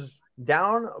I was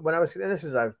down when I was. And this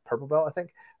is a purple belt, I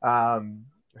think. I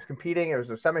was competing. It was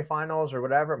the semifinals or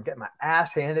whatever. I'm getting my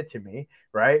ass handed to me.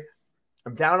 Right.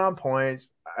 I'm down on points.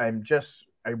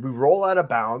 We roll out of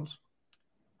bounds.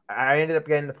 I ended up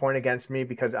getting the point against me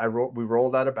because we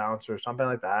rolled out of bounds or something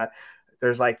like that.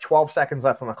 There's like 12 seconds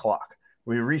left on the clock.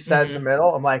 We reset in the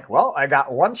middle. I'm like, well, I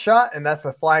got one shot and that's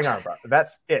a flying armbar.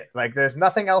 That's it. Like there's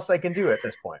nothing else I can do at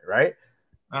this point, right?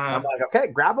 I'm like, okay,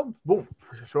 grab him, boom,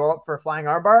 show up for a flying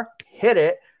armbar, hit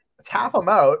it, tap him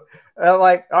out. And I'm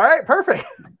like, all right, perfect.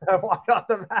 I walked off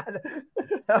the mat.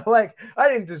 I'm like, I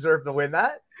didn't deserve to win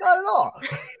that. Not at all.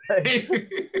 But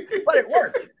it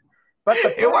worked. But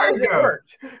it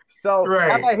worked. So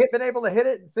have I been able to hit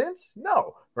it since?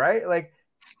 No, right? Like,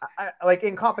 like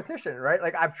in competition, right?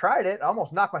 Like I've tried it, I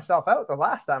almost knocked myself out the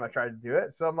last time I tried to do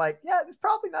it. So I'm like, yeah, it's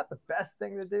probably not the best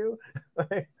thing to do.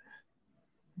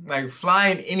 Like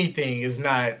flying anything is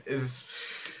not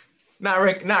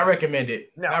recommended.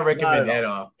 No, not recommended at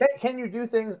all. Can you do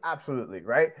things? Absolutely,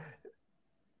 right?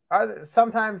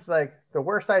 Sometimes like the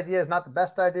worst idea is not the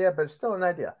best idea, but it's still an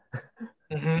idea.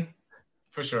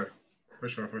 For sure.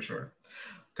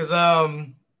 Because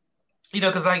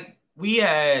because like we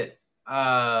had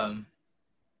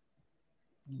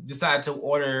decided to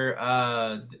order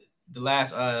the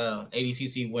last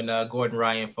ADCC when Gordon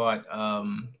Ryan fought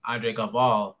Andre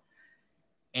Galval.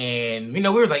 And, we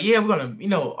were like, yeah, we're going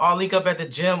to, all link up at the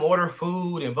gym, order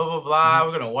food and blah, blah, blah.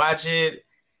 We're going to watch it.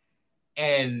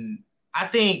 And I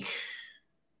think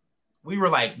we were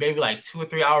like maybe like 2 or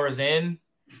 3 hours in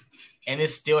and it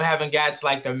still haven't got to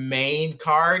like the main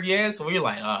card yet. So we were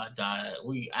like, oh,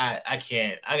 I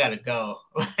can't, I got to go.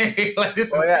 like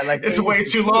this is way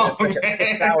too long. It's like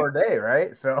a 6-hour day,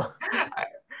 right? So...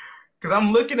 Because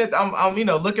I'm looking at, I'm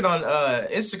looking on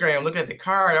Instagram, looking at the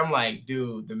card. I'm like,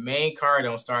 dude, the main card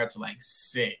don't start till like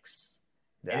 6.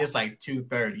 Yeah. And it's like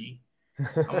 2:30.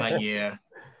 I'm like, yeah.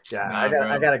 I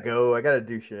gotta go. I gotta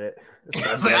do shit.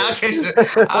 Like, I'll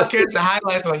catch the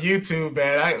highlights on YouTube,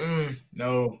 man.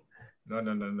 No. No,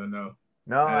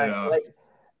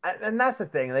 and that's the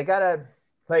thing. They gotta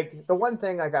like the one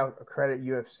thing I got credit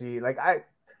UFC. Like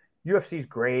UFC is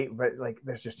great, but like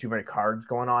there's just too many cards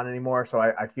going on anymore. So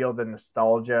I feel the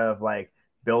nostalgia of like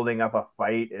building up a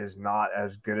fight is not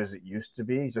as good as it used to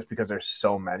be, just because there's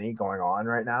so many going on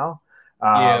right now.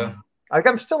 Like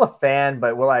I'm still a fan,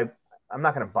 but I'm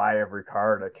not going to buy every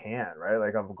card I can, right?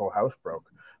 Like I'll go house broke.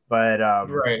 But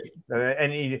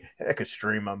and I could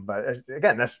stream them, but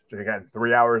again, that's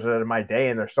 3 hours out of my day,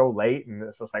 and they're so late, and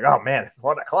it's just like, oh man, it's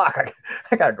 1 o'clock.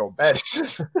 I gotta go to bed.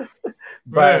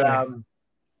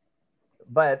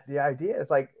 But the idea is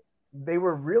like they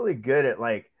were really good at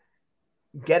like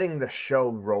getting the show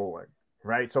rolling,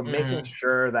 right? So making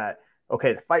sure that,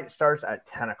 okay, the fight starts at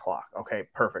 10 o'clock. Okay,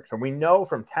 perfect. So we know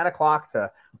from 10 o'clock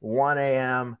to 1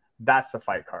 a.m., that's the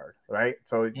fight card, right?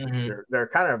 So they're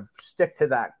kind of stick to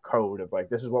that code of like,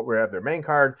 this is what we have their main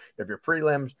card. You have your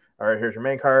prelims. All right, here's your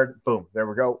main card. Boom, there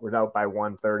we go. We're out by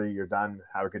 1:30. You're done.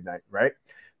 Have a good night, right?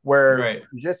 Where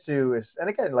jiu-jitsu is, and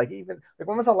again, like even like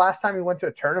when was the last time you went to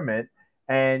a tournament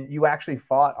and you actually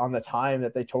fought on the time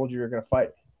that they told you you're going to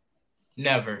fight?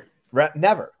 Never.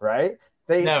 Never, right?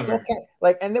 They Never. Still can't,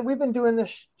 like, and then we've been doing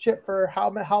this shit for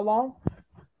how long?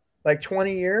 Like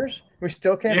 20 years. We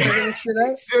still can't figure this shit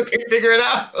out. Still can't figure it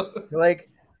out. Like,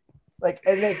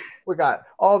 and then we got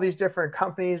all these different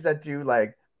companies that do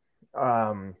like,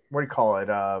 what do you call it?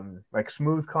 Like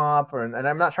Smooth Comp, and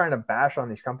I'm not trying to bash on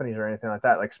these companies or anything like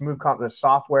that. Like Smooth Comp, the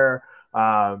software,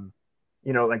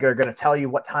 you know, like they're going to tell you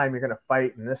what time you're going to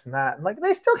fight and this and that, and like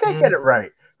they still can't get it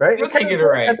right. Still can't get it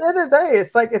right. At the end of the day,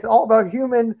 it's like it's all about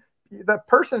human. The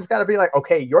person's got to be like,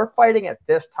 okay, you're fighting at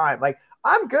this time. Like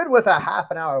I'm good with a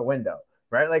half an hour window,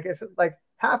 right? Like it's like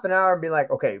half an hour and be like,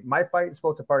 okay, my fight is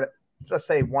supposed to start at, let's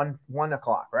say 1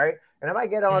 o'clock, right? And if I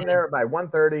get on there by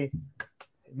 1:30,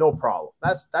 no problem.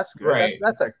 That's good. Right.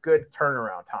 That's a good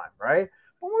turnaround time, right?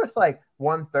 But when it's like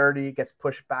 1:30, gets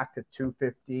pushed back to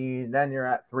 2:15, then you're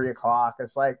at 3 o'clock.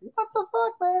 It's like, what the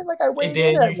fuck, man? Like I waited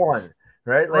in at 1,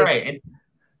 right? Like, right.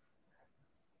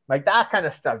 Like that kind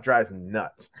of stuff drives me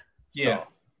nuts. Yeah.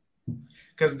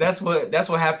 Because that's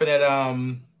what happened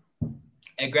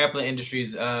at Grappling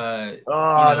Industries.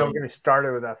 Don't get me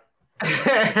started with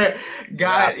that.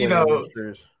 God, you know,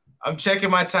 industries. I'm checking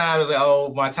my time. It's like,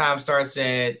 oh, my time starts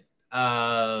at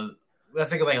let's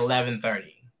think it's like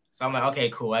 11:30. So I'm like, okay,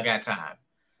 cool, I got time.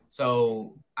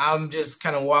 So I'm just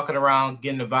kind of walking around,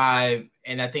 getting the vibe,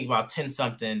 and I think about 10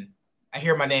 something, I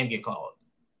hear my name get called.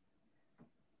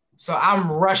 So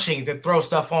I'm rushing to throw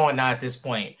stuff on now at this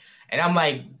point. And I'm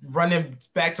like running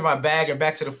back to my bag or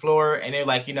back to the floor. And they're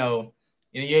like,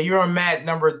 you're on mat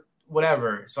number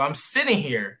whatever. So I'm sitting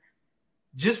here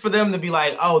just for them to be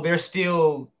like, oh, there's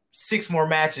still 6 more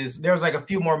matches. There's like a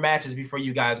few more matches before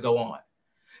you guys go on.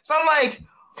 So I'm like,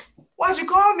 why'd you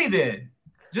call me then?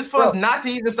 Just for us not to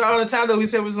even start on the time that we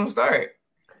said we was going to start.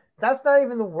 That's not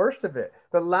even the worst of it.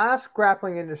 The last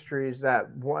Grappling Industries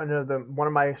that one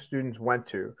of my students went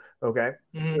to, okay,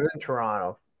 it was in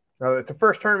Toronto. So it's the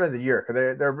first tournament of the year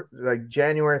because they're like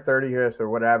January 30th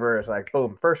or whatever. It's like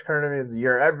boom, first tournament of the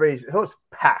year. It was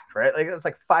packed, right? Like it was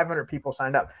like 500 people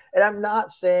signed up. And I'm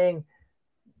not saying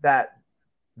that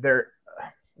there's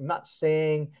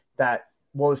too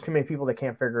many people they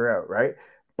can't figure out, right?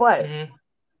 But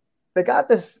they got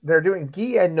this. They're doing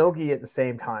gi and no gi at the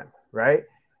same time, right?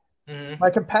 My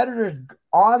competitor's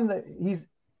he's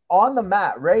on the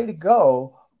mat, ready to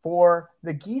go for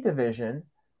the gi division.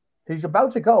 He's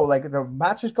about to go, like the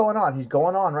match is going on. He's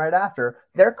going on right after.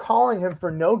 They're calling him for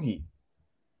no gi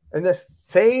in the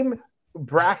same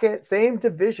bracket, same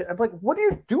division. I'm like, what are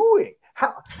you doing?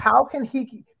 How can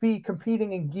he be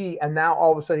competing in gi and now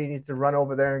all of a sudden he needs to run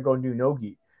over there and go and do no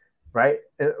gi, right?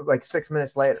 Like 6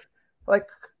 minutes later. Like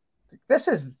this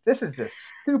is a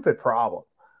stupid problem.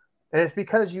 And it's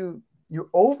because you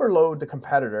overload the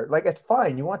competitor. Like, it's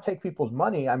fine. You want to take people's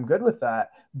money. I'm good with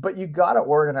that. But you got to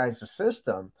organize the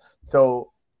system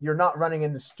so you're not running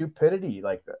into stupidity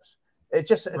like this.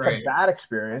 It's a bad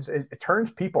experience. It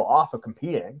turns people off of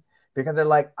competing because they're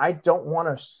like, I don't want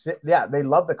to sit. Yeah, they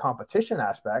love the competition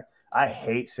aspect. I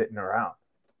hate sitting around.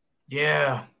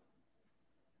 Yeah.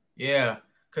 Yeah.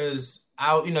 Because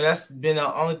that's been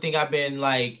the only thing I've been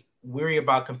like weary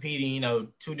about competing,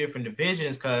 2 different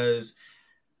divisions. Because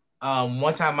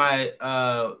one time my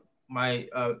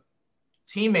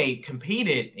teammate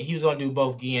competed and he was going to do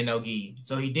both gi and no gi.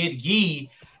 So he did gi,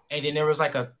 and then there was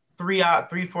like a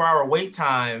 3-4 hour wait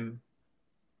time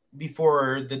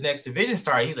before the next division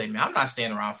started. He's like, man, I'm not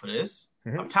staying around for this.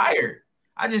 I'm tired.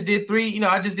 I just did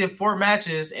 4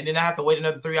 matches, and then I have to wait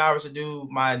another 3 hours to do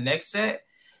my next set.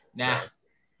 Nah,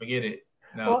 forget it.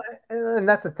 No. Well, and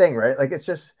that's the thing, right? Like,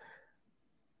 it's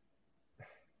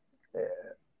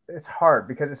hard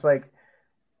because it's like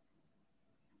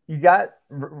you got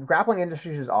Grappling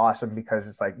Industries is awesome because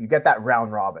it's like you get that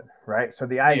round robin, right? So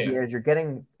the idea is you're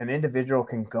getting an individual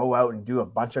can go out and do a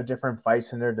bunch of different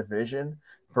fights in their division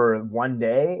for one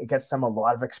day. It gets them a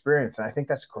lot of experience, and I think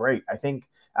that's great. I think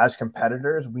as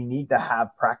competitors, we need to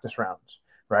have practice rounds,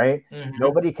 right?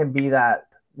 Nobody can be that.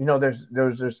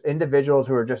 There's individuals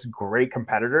who are just great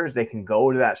competitors. They can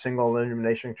go to that single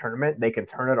elimination tournament. They can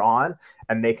turn it on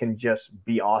and they can just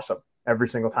be awesome every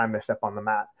single time they step on the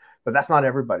mat. But that's not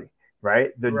everybody,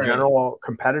 right? The general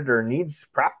competitor needs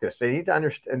practice. They need to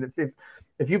understand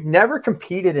if you've never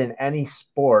competed in any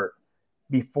sport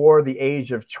before the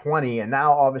age of 20, and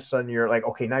now all of a sudden you're like,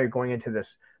 okay, now you're going into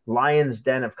this lion's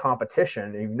den of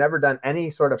competition. You've never done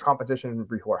any sort of competition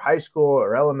before high school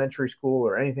or elementary school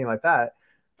or anything like that.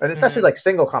 And especially like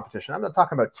single competition. I'm not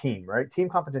talking about team, right? Team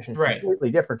competition is completely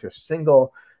different to a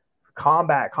single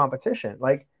combat competition.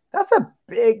 Like that's a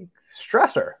big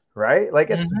stressor, right? Like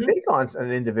it's big on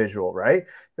an individual, right?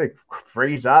 Like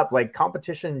freeze up, like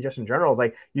competition just in general.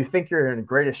 Like you think you're in the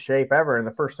greatest shape ever. In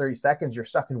the first 30 seconds, you're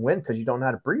sucking wind because you don't know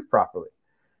how to breathe properly.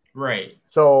 Right.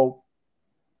 So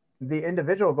the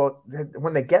individual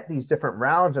when they get these different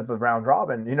rounds of the round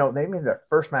robin, you know, they mean their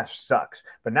first match sucks,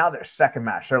 but now their second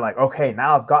match, they're like, okay,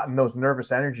 now I've gotten those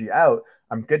nervous energy out.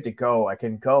 I'm good to go. I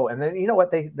can go. And then, you know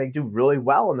what, they do really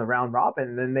well in the round robin,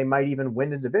 and then they might even win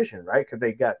the division, right? Because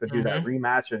they got to do that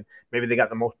rematch, and maybe they got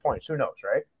the most points. Who knows,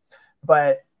 right?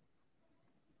 But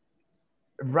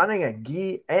running a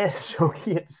gi and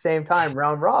shogi at the same time,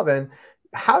 round robin,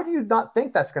 how do you not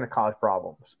think that's going to cause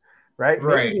problems? Right.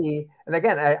 Maybe, and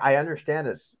again, I understand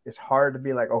it's hard to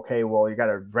be like, okay, well, you got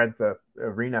to rent the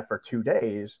arena for 2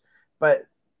 days, but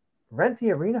rent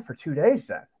the arena for 2 days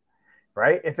then,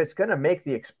 right? If it's going to make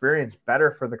the experience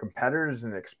better for the competitors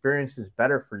and the experience is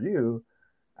better for you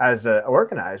as an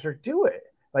organizer, do it.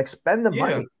 Like spend the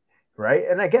money, right?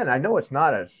 And again, I know it's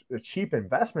not a cheap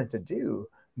investment to do,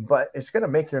 but it's going to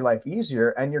make your life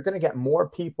easier, and you're going to get more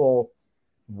people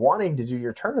wanting to do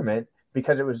your tournament.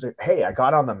 Because it was, hey, I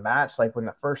got on the match like when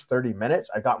the first 30 minutes,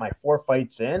 I got my 4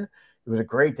 fights in. It was a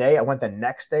great day. I went the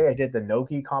next day. I did the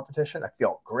no-gi competition. I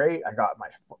felt great. I got my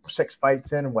 6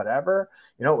 fights in, whatever.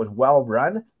 You know, it was well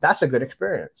run. That's a good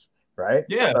experience, right?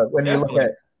 Yeah. But when definitely. You look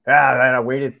at, man, I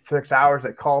waited 6 hours.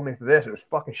 They called me for this. It was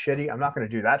fucking shitty. I'm not going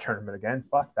to do that tournament again.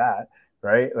 Fuck that,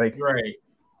 right? Like, right.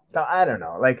 I don't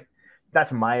know. Like,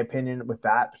 that's my opinion with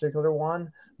that particular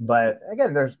one. But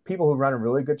again, there's people who run a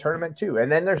really good tournament too.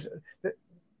 And then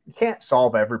you can't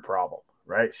solve every problem,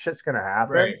 right? Shit's going to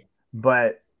happen, right.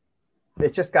 But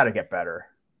it's just got to get better.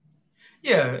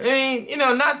 Yeah. I mean, you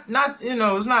know, not, you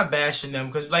know, it's not bashing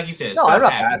them. Cause like you said, no, stuff I'm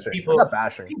not happens. Bashing. I'm not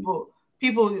bashing.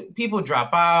 People drop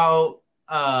out,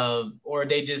 or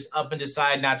they just up and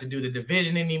decide not to do the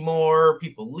division anymore.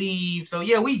 People leave. So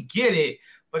yeah, we get it,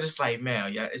 but it's like,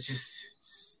 man, yeah, it's just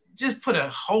put a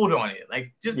hold on it.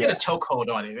 Like just get a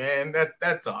chokehold on it, man.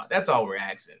 That's all. That's all we're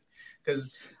asking.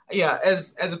 Because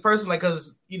as a person, like,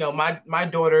 because you know, my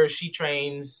daughter, she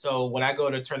trains, so when I go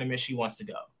to a tournament, she wants to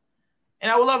go.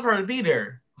 And I would love her to be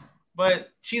there. But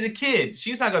she's a kid.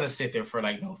 She's not gonna sit there for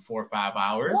like 4 or 5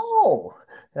 hours. No.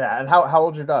 Yeah, and how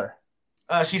old's your daughter?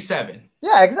 She's 7.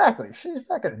 Yeah, exactly. She's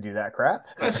not gonna do that crap.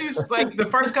 She's like the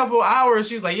first couple of hours,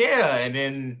 she's like, yeah, and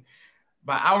then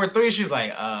by hour 3, she's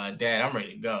like, Dad, I'm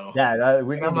ready to go. Yeah,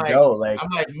 we need to go. Like, I'm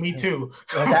like, me too.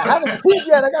 Like, I haven't peed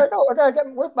yet. I gotta go. I gotta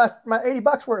get worth my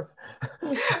 $80 worth.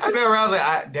 I remember I was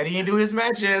like, Daddy ain't do his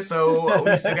match yet, so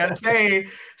we still gotta stay.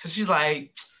 So she's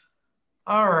like,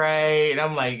 all right. And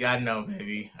I'm like, I know,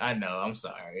 baby. I know. I'm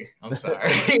sorry.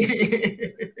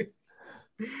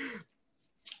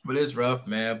 But it's rough,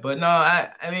 man. But no,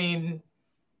 I mean,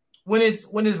 when it's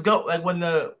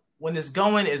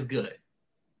going is good.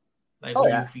 Like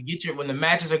if you get when the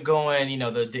matches are going, you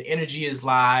know, the energy is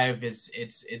live, it's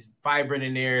vibrant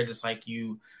in there, just like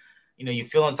you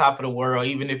feel on top of the world,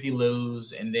 even if you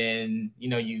lose, and then you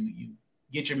know you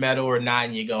get your medal or not,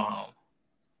 and you go home.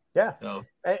 Yeah. So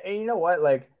and you know what,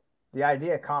 like the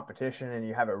idea of competition, and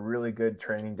you have a really good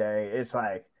training day, it's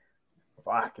like,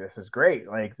 fuck, this is great.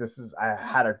 Like I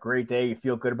had a great day. You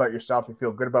feel good about yourself. You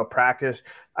feel good about practice.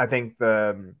 I think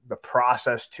the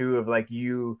process too of like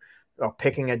you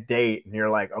picking a date and you're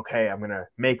like, okay, I'm going to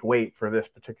make weight for this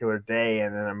particular day.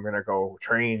 And then I'm going to go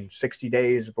train 60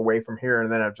 days away from here.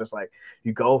 And then I'm just like,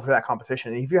 you go for that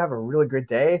competition. And if you have a really good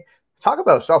day, talk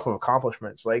about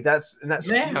self-accomplishments. Like that's man,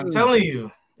 huge. I'm telling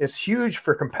you, it's huge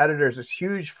for competitors. It's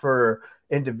huge for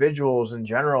individuals in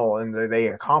general. And they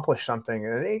accomplish something.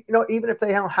 And they, you know, even if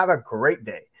they don't have a great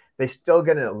day, they still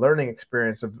get a learning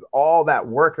experience of all that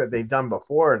work that they've done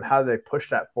before and how they push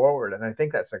that forward. And I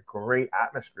think that's a great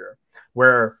atmosphere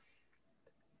where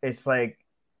it's like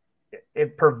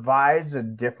it provides a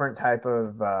different type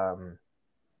of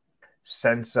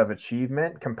sense of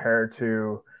achievement compared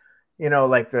to, you know,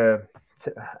 like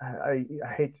I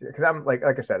hate to, because I'm like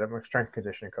I said, I'm a strength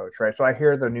conditioning coach, right? So I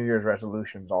hear the New Year's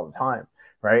resolutions all the time,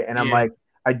 right? And I'm like,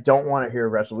 I don't want to hear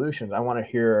resolutions. I want to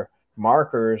hear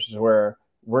markers where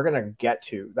we're going to get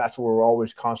to. That's where we're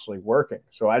always constantly working.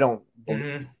 So I don't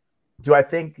do I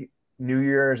think New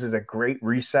Year's is a great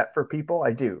reset for people?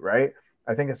 I do, right?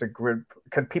 I think it's a good,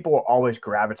 because people will always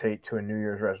gravitate to a New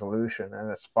Year's resolution,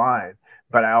 and it's fine.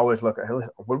 But I always look at, hey,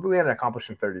 what are we going to accomplish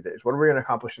in 30 days? What are we going to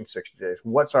accomplish in 60 days?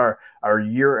 What's our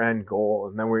year-end goal?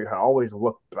 And then we always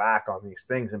look back on these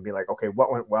things and be like, okay,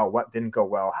 what went well? What didn't go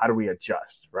well? How do we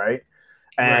adjust, right?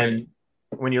 And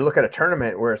when you look at a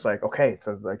tournament where it's like, okay,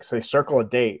 so like, so you circle a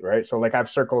date, right? So like I've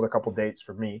circled a couple dates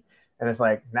for me, and it's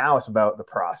like, now it's about the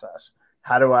process.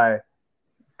 How do I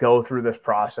go through this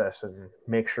process and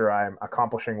make sure I'm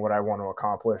accomplishing what I want to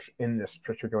accomplish in this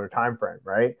particular time frame,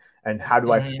 right? And how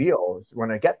do I feel when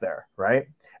I get there, right?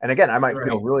 And again, I might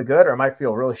feel really good or I might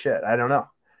feel really shit. I don't know,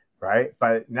 right?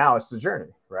 But now it's the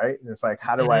journey, right? And it's like,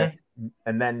 how do I?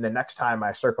 And then the next time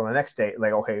I circle the next date,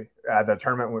 like, okay, the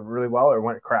tournament went really well or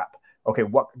went crap. Okay,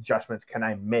 what adjustments can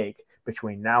I make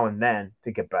between now and then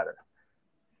to get better?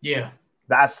 Yeah.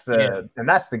 And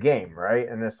that's the game, right?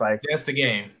 And it's like, that's the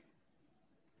game.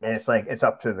 And it's like, it's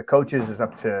up to the coaches, it's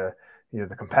up to,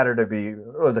 the competitor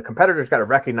the competitor's got to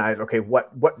recognize, okay,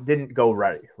 what didn't go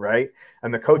right?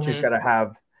 And the coaches got to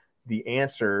have the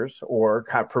answers or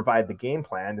kind of provide the game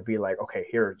plan to be like, okay,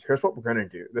 here's what we're going to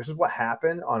do. This is what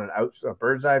happened on a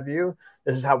bird's eye view.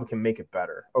 This is how we can make it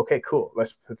better. Okay, cool.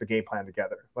 Let's put the game plan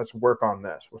together. Let's work on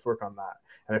this. Let's work on that.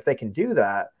 And if they can do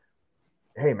that,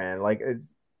 hey man, like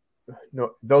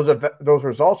those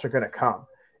results are going to come.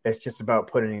 It's just about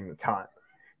putting in the time,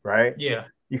 right? Yeah.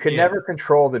 You can never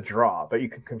control the draw, but you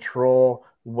can control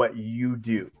what you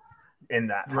do in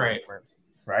that time frame,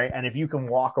 right? And if you can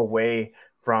walk away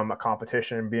from a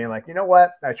competition and being like, you know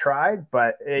what, I tried,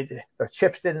 but the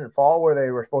chips didn't fall where they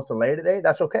were supposed to lay today.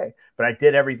 That's okay. But I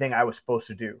did everything I was supposed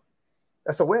to do.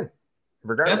 That's a win.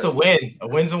 Regardless. That's a win. A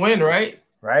win's a win, right?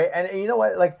 Right. And you know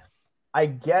what? Like, I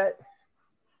get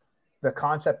the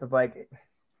concept of like,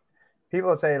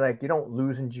 people say like, you don't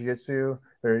lose in jiu-jitsu.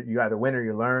 You either win or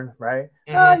you learn, right?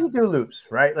 You do lose,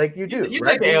 right? Like you do. You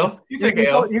right? take L. You take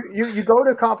L. You go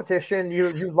to competition.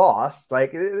 You lost.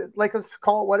 Like let's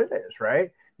call it what it is,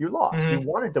 right? You lost. You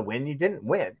wanted to win. You didn't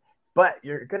win, but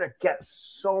you're gonna get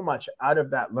so much out of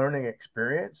that learning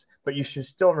experience. But you should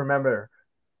still remember,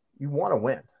 you want to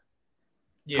win.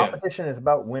 Yeah. Competition is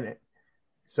about winning.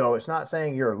 So it's not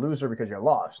saying you're a loser because you're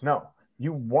lost. No,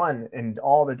 you won in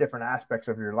all the different aspects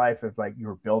of your life. Of like you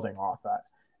were building off that.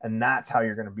 And that's how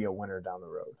you're going to be a winner down the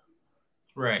road.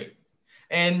 Right.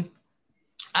 And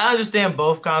I understand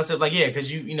both concepts. Like, yeah,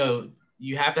 because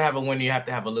you have to have a winner, you have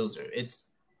to have a loser. It's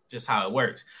just how it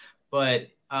works. But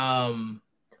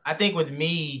I think with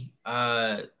me,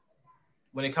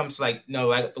 when it comes to like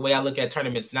the way I look at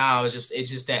tournaments now, it's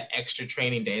just that extra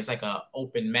training day. It's like an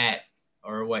open mat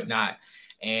or whatnot.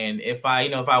 And if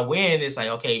I win, it's like,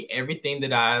 okay, everything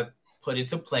that I put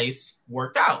into place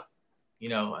worked out.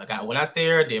 I went out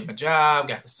there, did my job,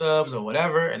 got the subs or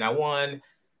whatever, and I won,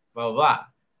 blah, blah, blah.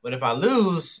 But if I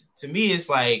lose, to me, it's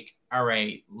like, all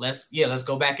right, let's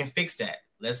go back and fix that.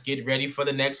 Let's get ready for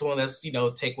the next one. Let's,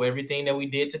 take away everything that we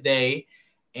did today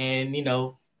and,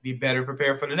 be better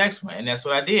prepared for the next one. And that's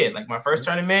what I did. Like my first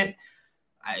tournament,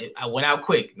 I went out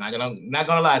quick. Not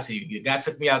gonna lie to you. God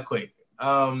took me out quick.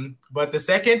 But the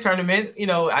second tournament,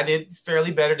 I did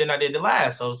fairly better than I did the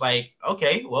last. So it's like,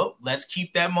 okay, well, let's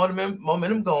keep that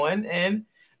momentum going and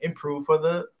improve for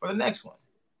the next one.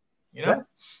 Yeah,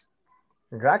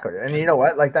 exactly. And you know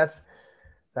what? Like that's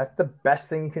the best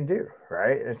thing you can do,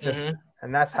 right? It's just,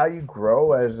 and that's how you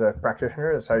grow as a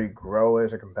practitioner. That's how you grow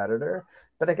as a competitor.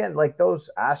 But again, like those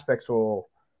aspects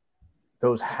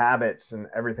those habits and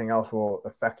everything else will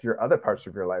affect your other parts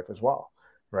of your life as well.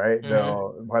 Right.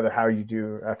 Whether how you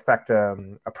do affect a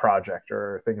project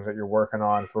or things that you're working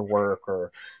on for work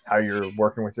or how you're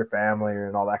working with your family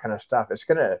and all that kind of stuff. It's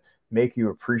going to make you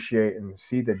appreciate and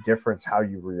see the difference, how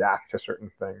you react to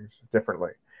certain things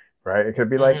differently. Right. It could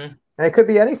be like, and it could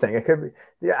be anything. It could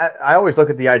be, I always look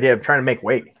at the idea of trying to make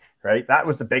weight. Right. That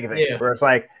was the big thing where it's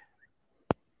like,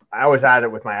 I always had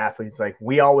it with my athletes. Like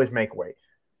we always make weight.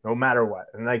 No matter what.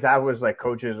 And like that was like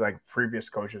coaches, like previous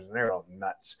coaches, and they were all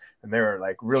nuts. And they were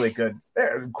like really good.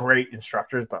 They're great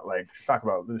instructors, but like talk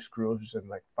about loose screws and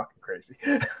like fucking crazy.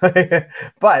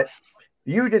 But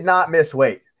you did not miss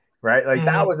weight, right? Like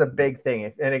that was a big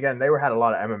thing. And again, they had a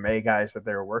lot of MMA guys that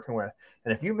they were working with.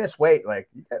 And if you miss weight, like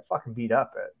you get fucking beat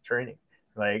up at training.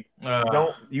 Like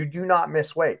you do not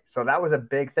miss weight. So that was a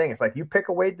big thing. It's like you pick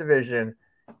a weight division,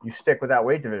 you stick with that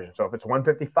weight division. So if it's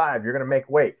 155, you're going to make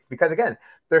weight. Because again,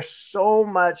 there's so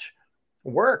much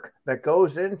work that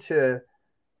goes into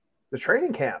the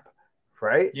training camp,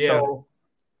 right? Yeah. So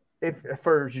if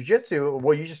for jiu-jitsu,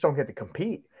 well, you just don't get to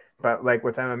compete. But like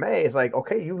with MMA, it's like,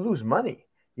 okay, you lose money.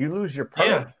 You lose your perk.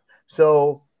 Yeah.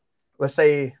 So let's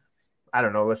say, I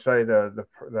don't know, let's say the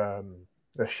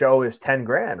the show is 10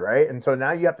 grand, right? And so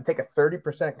now you have to take a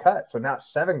 30% cut. So now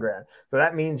it's 7 grand. So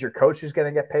that means your coach is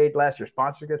going to get paid less, your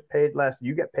sponsor gets paid less,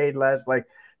 you get paid less. Like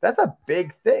that's a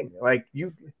big thing. Like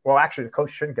actually the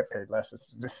coach shouldn't get paid less.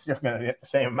 It's just going to get the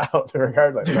same amount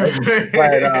regardless, right?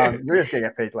 But you're just going to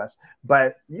get paid less.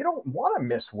 But you don't want to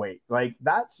miss weight. Like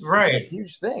that's a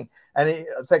huge thing. And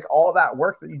it's like all that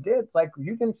work that you did, it's like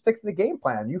you can stick to the game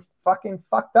plan. You fucking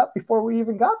fucked up before we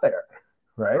even got there,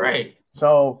 right? Right.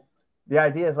 So the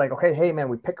idea is like, okay, hey man,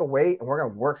 we pick a weight and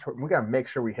we're gonna make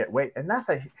sure we hit weight. And that's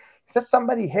just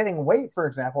somebody hitting weight, for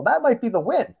example, that might be the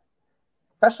win.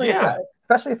 Especially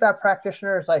if that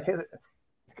practitioner is like,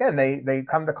 again, they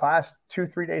come to class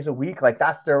 2-3 days a week, like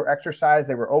that's their exercise.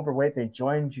 They were overweight, they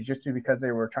joined jiu-jitsu because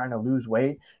they were trying to lose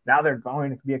weight. Now they're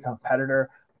going to be a competitor.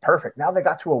 Perfect. Now they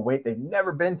got to a weight they've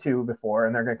never been to before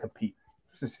and they're gonna compete.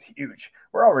 This is huge.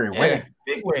 We're already winning.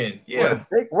 Big win. Yeah.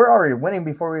 We're already winning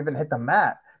before we even hit the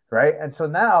mat. Right. And so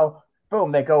now,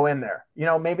 boom, they go in there.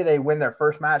 Maybe they win their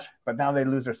first match, but now they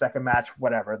lose their second match,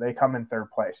 whatever. They come in third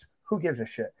place. Who gives a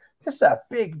shit? This is a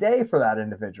big day for that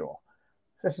individual.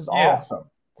 This is awesome.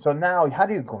 So now how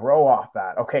do you grow off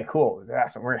that? Okay, cool. Yeah,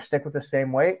 so we're going to stick with the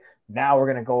same weight. Now we're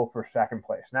going to go for second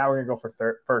place. Now we're going to go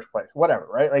for first place, whatever.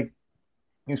 Right. Like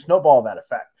you snowball that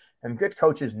effect. And good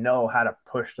coaches know how to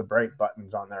push the brake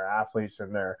buttons on their athletes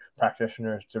and their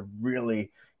practitioners to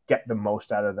really get the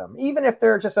most out of them, even if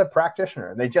they're just a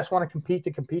practitioner. They just want to compete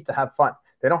to have fun.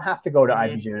 They don't have to go to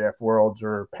IBJJF Worlds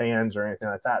or PANS or anything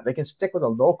like that. They can stick with a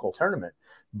local tournament,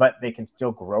 but they can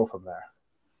still grow from there.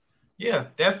 Yeah,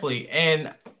 definitely.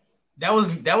 And that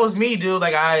was me, dude.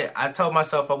 Like I told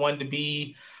myself I wanted to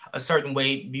be a certain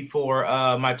weight before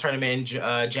my tournament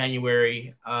in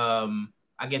January.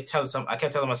 I kept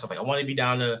telling myself like I want to be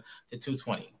down to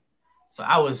 220. So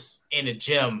I was in the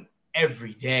gym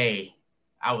every day.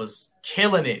 I was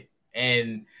killing it,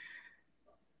 and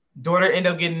daughter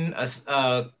ended up getting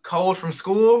a cold from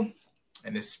school,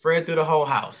 and it spread through the whole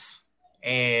house.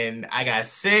 And I got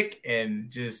sick and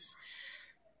just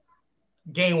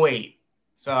gained weight.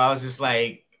 So I was just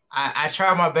like, I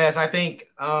tried my best. I think,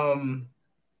 so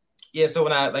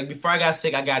when before I got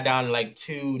sick, I got down to like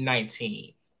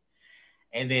 219.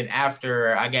 And then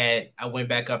after I went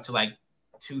back up to like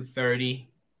 230.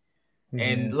 Mm-hmm.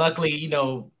 And luckily,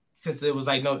 since it was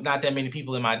like not that many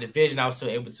people in my division, I was still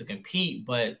able to compete.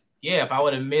 But yeah, if I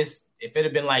would have missed, if it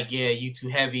had been like, yeah, you too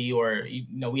heavy, or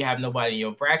we have nobody in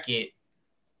your bracket,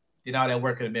 then all that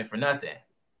work could have been for nothing.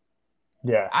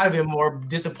 Yeah, I'd have been more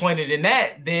disappointed in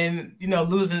that than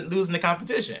losing the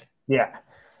competition. Yeah,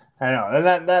 I know,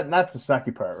 and that's the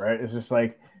sucky part, right? It's just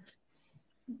like,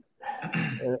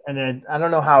 and then I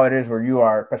don't know how it is where you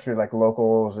are, especially like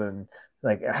locals and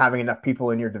like having enough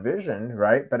people in your division,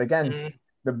 right? But again,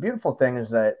 the beautiful thing is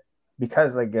that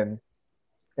because, again,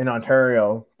 in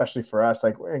Ontario, especially for us,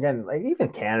 like again, like even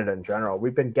Canada in general,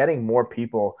 we've been getting more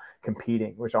people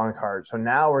competing, which on card. So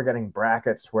now we're getting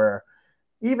brackets where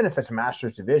even if it's a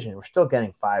master's division, we're still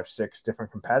getting 5-6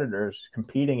 different competitors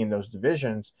competing in those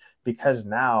divisions, because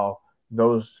now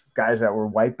those guys that were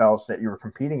white belts that you were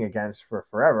competing against for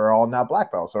forever are all now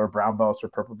black belts or brown belts or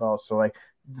purple belts. So like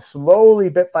slowly,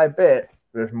 bit by bit,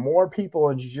 there's more people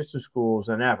in jiu-jitsu schools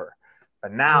than ever.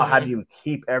 But now how do you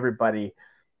keep everybody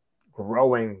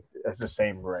growing at the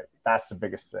same rate? That's the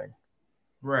biggest thing.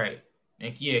 Right.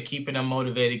 And keeping them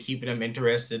motivated, keeping them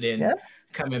interested in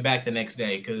coming back the next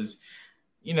day. Because,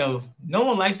 no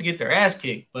one likes to get their ass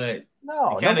kicked, but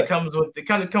it kind of comes with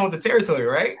the territory,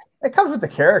 right? It comes with the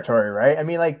territory, right? I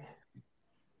mean, like,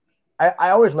 I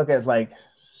always look at like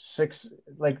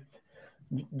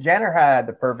Janner had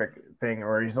the perfect thing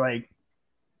where he's like,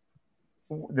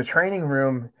 the training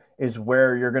room is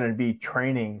where you're going to be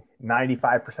training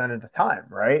 95% of the time,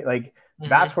 right? Like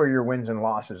that's where your wins and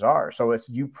losses are. So it's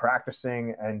you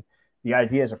practicing, and the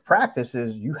idea as a practice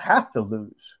is you have to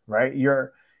lose, right?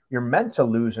 You're meant to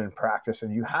lose in practice,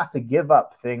 and you have to give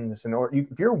up things in order.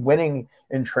 If you're winning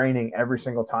in training every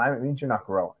single time, it means you're not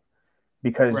growing,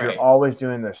 because you're always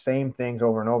doing the same things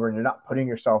over and over, and you're not putting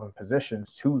yourself in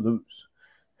positions to lose.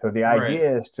 So the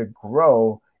idea is to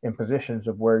grow in positions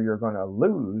of where you're going to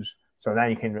lose. So now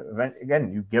you can,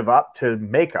 again, you give up to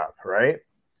make up, right?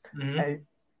 And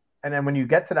then when you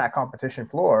get to that competition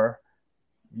floor,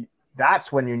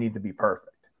 that's when you need to be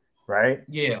perfect, right?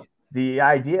 Yeah. The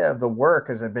idea of the work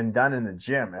has been done in the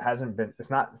gym. It's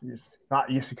not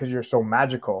just because you're so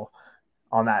magical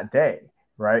on that day,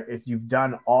 right? It's you've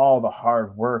done all the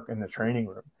hard work in the training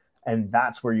room, and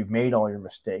that's where you've made all your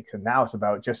mistakes. And now it's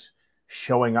about just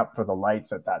showing up for the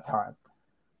lights at that time.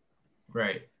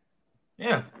 Right.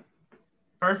 Yeah.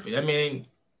 Perfect. I mean,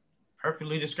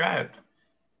 perfectly described.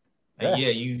 Like,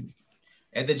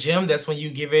 at the gym, that's when you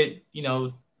give it,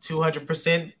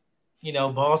 200%,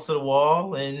 balls to the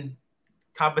wall. And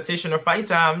competition or fight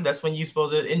time, that's when you're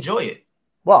supposed to enjoy it.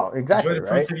 Well, exactly, enjoy the right?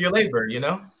 fruits of your labor,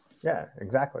 Yeah,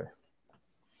 exactly.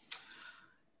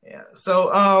 Yeah. So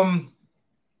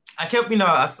I kept,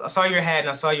 I saw your hat and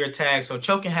I saw your tag. So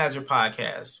Choking Hazard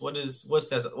Podcast. What's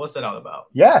that all about?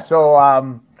 Yeah.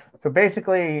 So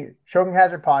basically, Choking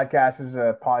Hazard Podcast is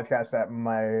a podcast that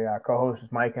my co-host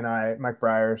Mike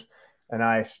Briers and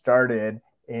I started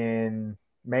in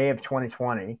May of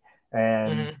 2020,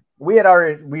 and we had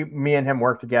me and him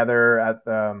worked together at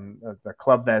the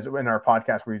club that's in our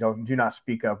podcast where we do not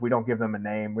speak of. We don't give them a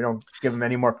name. We don't give them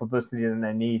any more publicity than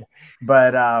they need.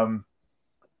 But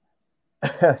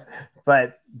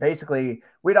but basically,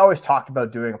 we'd always talked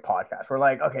about doing a podcast. We're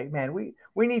like, okay, man, we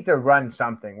need to run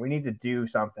something. We need to do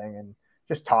something and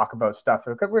just talk about stuff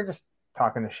because we're just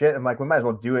talking to shit. I'm like, we might as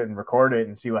well do it and record it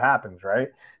and see what happens, right?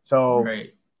 So,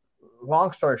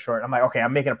 long story short, I'm like, okay,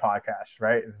 I'm making a podcast,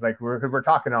 right? It's like we're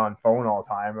talking on phone all the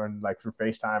time and like through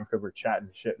FaceTime because we're chatting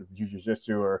shit with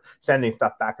jiu-jitsu or sending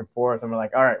stuff back and forth. And we're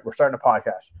like, all right, we're starting a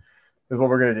podcast. This is what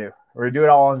we're gonna do. We're gonna do it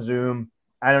all on Zoom.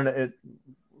 I don't know.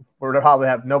 We're gonna probably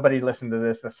have nobody listen to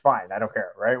this. That's fine. I don't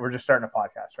care, right? We're just starting a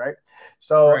podcast, right?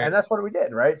 So, and that's what we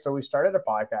did, right? So we started a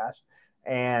podcast,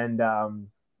 and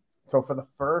so for the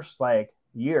first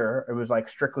year, it was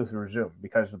strictly through Zoom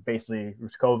because basically it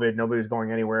was COVID. Nobody was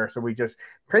going anywhere. So we just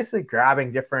basically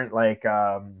grabbing different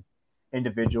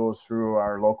individuals through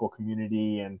our local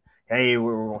community and, hey,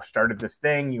 we started this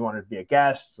thing. You wanted to be a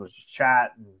guest. So just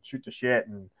chat and shoot the shit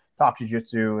and talk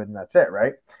jiu-jitsu and that's it.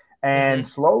 Right. And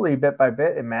slowly, bit by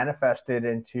bit, it manifested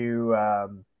into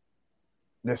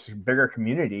this bigger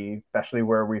community, especially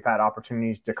where we've had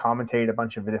opportunities to commentate a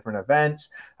bunch of different events.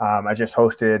 I just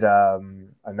hosted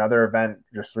another event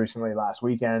just recently last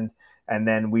weekend. And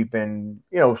then we've been,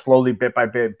 slowly bit by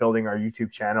bit building our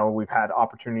YouTube channel. We've had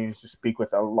opportunities to speak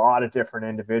with a lot of different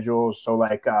individuals. So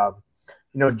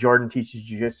Jordan Teaches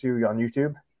Jiu-Jitsu on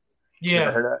YouTube. Yeah.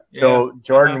 You heard that? Yeah. So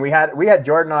Jordan, we had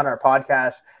Jordan on our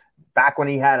podcast back when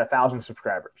he had 1,000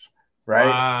 subscribers. Right.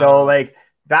 Wow. So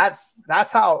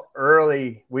that's how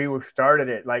early we started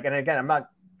it. And again, I'm not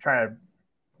trying to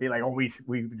be like, oh, we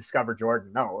discovered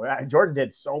Jordan. No, Jordan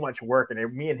did so much work,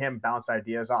 and me and him bounce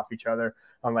ideas off each other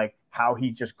on how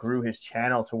he just grew his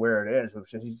channel to where it is.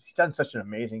 He's done such an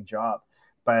amazing job.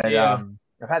 But I've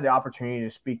had the opportunity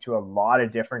to speak to a lot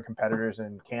of different competitors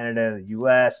in Canada, the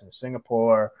US, and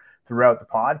Singapore throughout the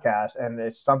podcast, and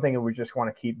it's something that we just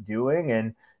want to keep doing.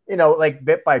 And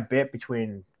bit by bit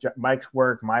between Mike's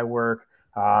work, my work.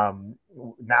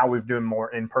 Now we've doing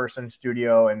more in-person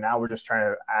studio, and now we're just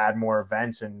trying to add more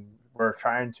events, and we're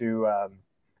trying to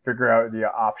figure out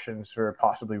the options for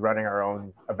possibly running our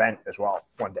own event as well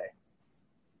one day.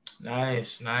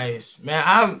 Nice, man.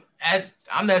 I'm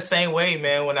that same way,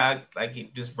 man. When I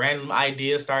just random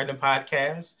ideas starting a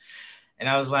podcast, and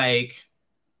I was like,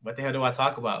 what the hell do I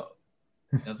talk about?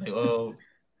 And I was like, well,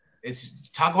 it's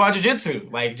talk about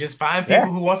jiu-jitsu. Just find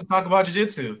people who wants to talk about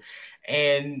jiu-jitsu.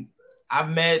 And I've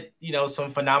met,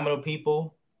 some phenomenal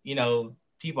people,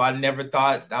 people I never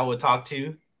thought I would talk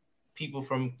to, people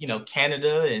from,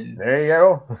 Canada and there you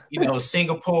go,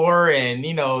 Singapore and,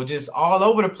 just all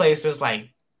over the place. It's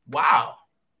wow,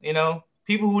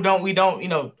 people who we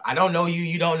don't, I don't know you,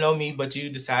 you don't know me, but you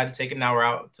decide to take an hour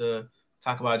out to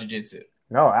talk about jiu-jitsu.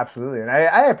 No, absolutely. And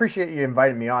I appreciate you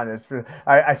inviting me on.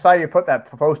 I saw you put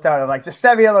that post out. I'm like, just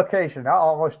send me a location. I'll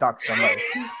almost talk to somebody.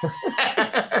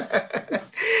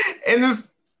 And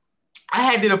I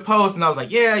had did a post and I was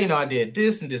like, yeah, I did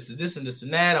this and this and this and this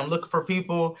and that. I'm looking for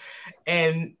people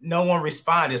and no one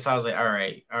responded. So I was like, all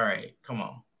right, come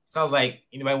on. So I was like,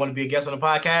 anybody want to be a guest on the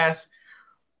podcast?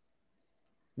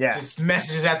 Yeah. Just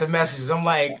messages after messages. I'm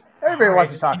like, everybody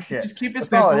wants to talk shit. Just keep it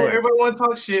simple. Everybody want to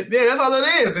talk shit. Yeah, that's all it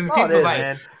is. And people was like,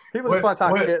 man. People just want to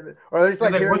talk shit. Or at least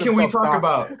what can we talk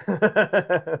about?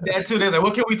 That too. There's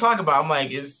what can we talk about? I'm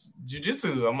like, it's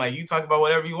jiu-jitsu. I'm like, you talk about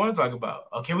whatever you want to talk about.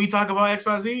 Oh, can we talk about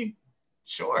XYZ?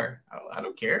 Sure. I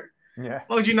don't care. Yeah. As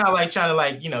long as you're not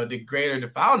trying to degrade or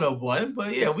defile no one,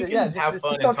 but yeah, we can have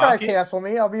fun and don't talk. Try to cancel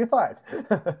me. I'll be fine.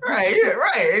 Right. Yeah.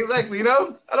 Right. Exactly. I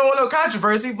don't want no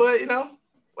controversy, but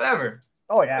whatever.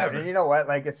 Oh yeah. Whatever. And you know what?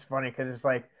 It's funny because it's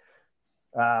I've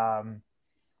had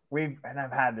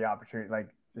the opportunity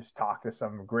just talk to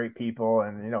some great people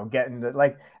and get into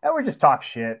and we just talk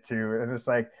shit too. And it's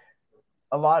a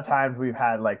lot of times we've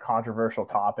had controversial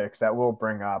topics that we'll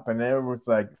bring up, and it was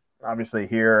obviously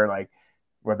here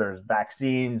whether it's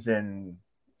vaccines and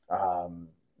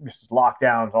just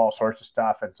lockdowns, all sorts of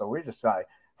stuff. And so we just a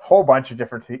whole bunch of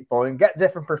different people and get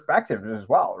different perspectives as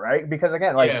well, right? Because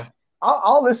again,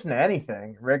 I'll listen to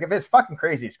anything, Rick. If it's fucking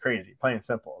crazy, it's crazy. Plain and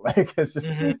simple. Like it's just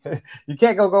you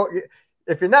can't go.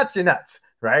 If you're nuts, you're nuts,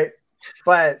 right?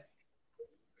 But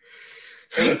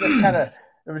it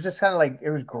was just kind of like it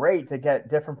was great to get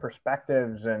different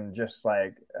perspectives and just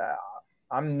like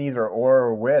I'm neither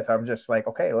or with. I'm just like,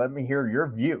 okay, let me hear your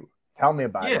view. Tell me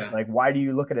about it. Like, why do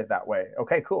you look at it that way?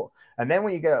 Okay, cool. And then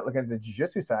when you look at the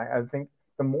jiu-jitsu side, I think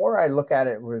the more I look at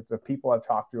it with the people I've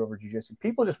talked to over jiu-jitsu,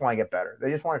 people just want to get better.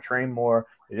 They just want to train more.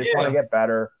 They just want to get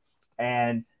better.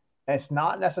 And it's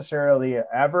not necessarily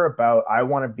ever about, I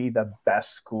want to be the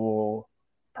best school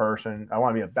person. I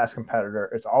want to be the best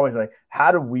competitor. It's always like,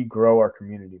 how do we grow our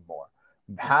community more?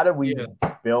 How do we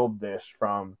build this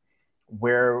from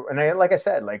where, and like I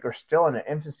said, like we're still in the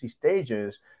infancy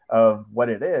stages of what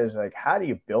it is. Like, how do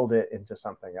you build it into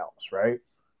something else, right?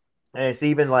 And it's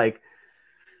even like,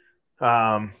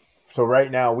 so right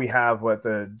now we have what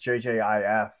the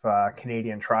JJIF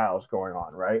Canadian trials going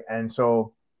on, right? And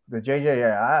so the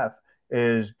JJIF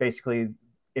is basically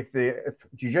if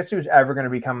jiu-jitsu is ever going to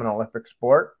become an Olympic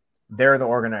sport, they're the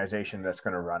organization that's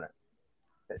going to run it.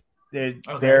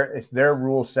 It's their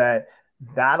rule set.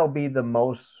 That'll be the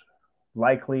most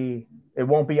likely. It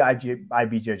won't be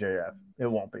IBJJF. It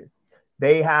won't be.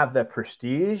 They have the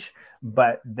prestige,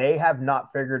 but they have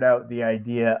not figured out the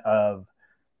idea of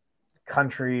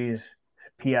countries,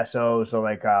 PSOs. So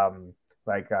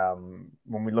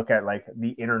when we look at like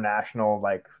the international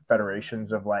like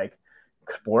federations of like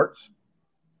sports,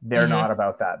 they're not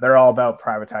about that. They're all about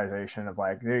privatization of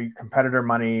like the competitor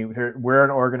money. We're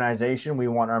an organization. We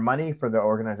want our money for the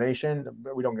organization,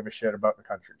 but we don't give a shit about the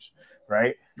countries,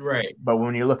 right? Right. But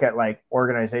when you look at like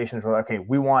organizations, we're like, okay,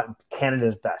 we want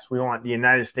Canada's best. We want the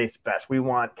United States best. We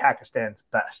want Kazakhstan's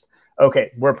best.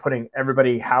 Okay, we're putting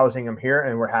everybody, housing them here,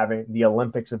 and we're having the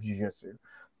Olympics of Jiu-Jitsu.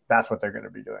 That's what they're going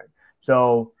to be doing.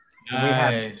 So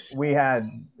nice. we had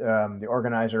the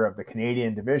organizer of the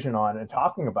Canadian division on and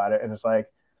talking about it, and it's like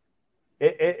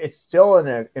it's still in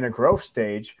a growth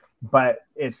stage, but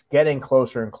it's getting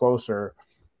closer and closer,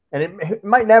 and it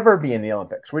might never be in the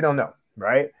Olympics. We don't know,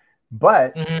 right?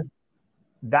 But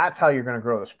that's how you're going to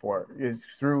grow the sport, is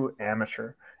through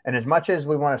amateur. And as much as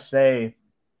we want to say,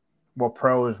 well,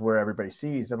 pro is where everybody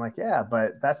sees, I'm like, yeah,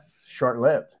 but that's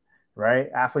short-lived, right?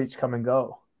 Athletes come and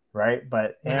go, right?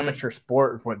 But amateur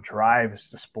sport is what drives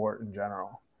the sport in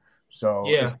general. So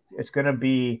it's going to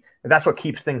be, that's what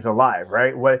keeps things alive,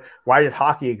 right? Why does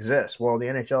hockey exist? Well, the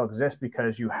NHL exists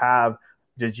because you have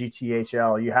the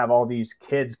GTHL, you have all these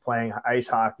kids playing ice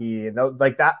hockey, and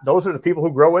those are the people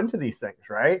who grow into these things,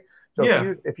 right?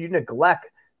 So if you neglect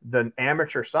the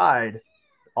amateur side,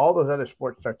 all those other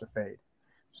sports start to fade.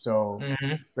 So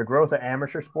the growth of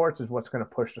amateur sports is what's going to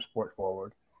push the sport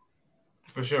forward.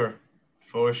 For sure.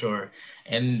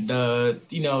 And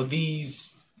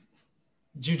these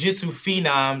jiu-jitsu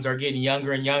phenoms are getting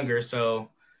younger and younger, so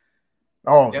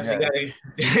definitely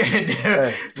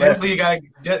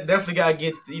gotta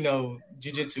get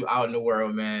jiu-jitsu out in the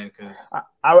world, man. Because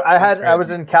I was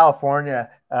in California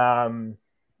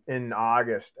in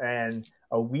August, and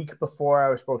a week before I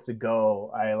was supposed to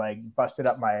go, I like busted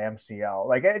up my MCL.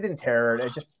 Like I didn't tear it,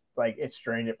 it just like it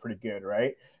strained it pretty good,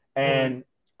 right? And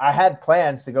I had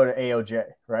plans to go to AOJ,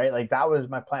 right? Like that was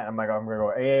my plan. I'm like, I'm gonna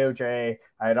go AOJ.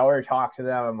 I had already talked to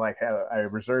them. I'm like, I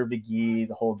reserved a gi,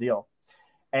 the whole deal.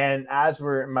 And as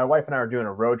my wife and I were doing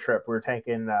a road trip, we were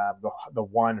taking the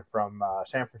one from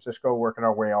San Francisco, working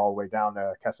our way all the way down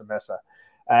to Casa Mesa.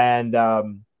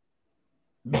 And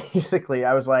basically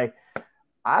I was like,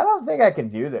 I don't think I can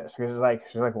do this. Because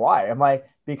she's like, why? I'm like,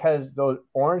 because those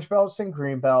orange belts and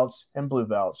green belts and blue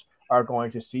belts are going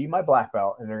to see my black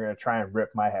belt and they're going to try and rip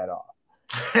my head off.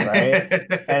 Right.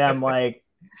 And I'm like,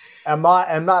 I'm not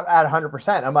at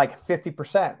 100%. I'm like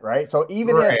 50%. Right. So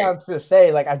even if I'm to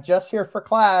say like, I'm just here for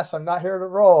class, I'm not here to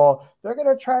roll, they're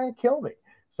going to try and kill me.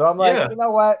 So I'm like, you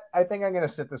know what? I think I'm going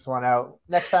to sit this one out.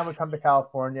 Next time we come to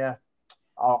California,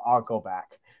 I'll go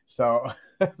back. So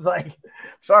it's like,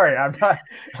 sorry, I'm not,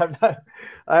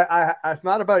 it's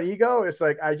not about ego. It's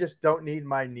like, I just don't need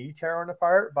my knee torn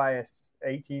apart by a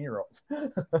 18-year-old.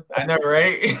 I know,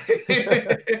 right?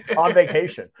 On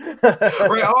vacation.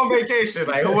 Right, on vacation.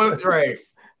 Like, right.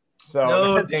 So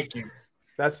no, thank you.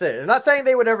 That's it. I'm not saying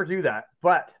they would ever do that,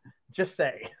 but just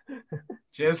say.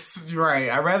 Just right.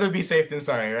 I'd rather be safe than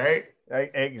sorry, right?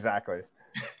 Exactly.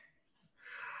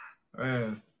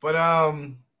 But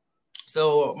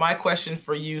so my question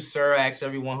for you, sir, I ask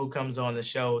everyone who comes on the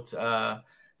show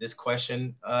this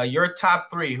question. Your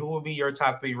top three, who will be your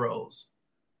top three roles?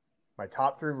 My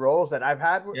top three roles that I've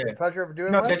had the pleasure of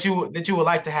doing that you would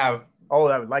like to have. Oh,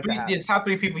 that I would like to have. The top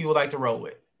three people you would like to roll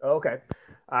with. Okay.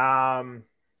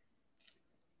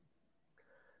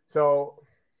 So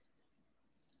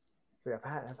yeah,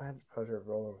 I've had the pleasure of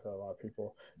rolling with a lot of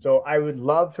people. So I would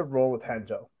love to roll with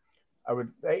Henzo. I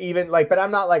would even like, but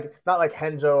I'm not like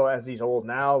Henzo as he's old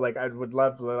now. Like I would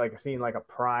love to like seeing like a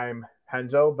prime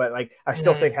Henzo, but like I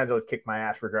still think Henzo would kick my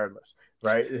ass regardless,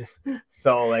 right?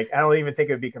 So like I don't even think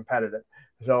it would be competitive.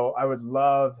 So I would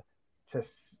love to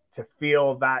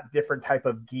feel that different type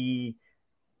of gi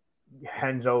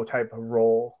Henzo type of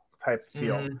roll type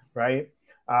feel, right?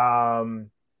 I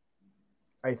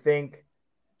think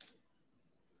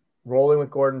rolling with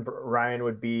Gordon Ryan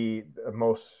would be the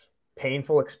most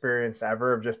painful experience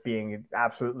ever of just being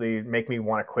absolutely make me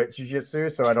want to quit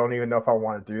jiu-jitsu. So I don't even know if I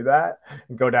want to do that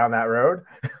and go down that road.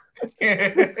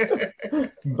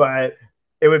 But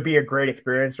it would be a great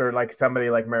experience, or like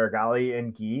somebody like Marigali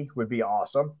and Gi would be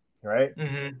awesome, right?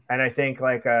 And I think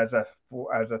like as a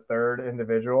third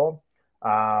individual,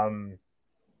 I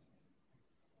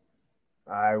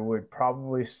would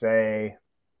probably say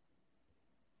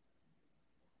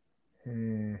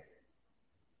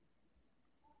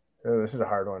oh, this is a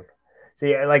hard one.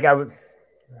 See, like who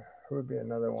would be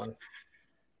another one?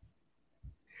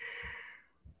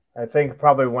 I think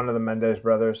probably one of the Mendez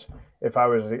brothers. If I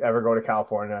was to ever go to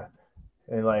California,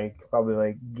 and like probably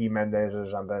like Guy Mendez or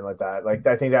something like that. Like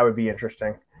I think that would be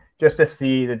interesting, just to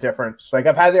see the difference. Like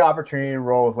I've had the opportunity to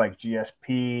roll with like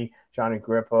GSP, Johnny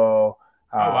Grippo.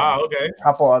 Okay. A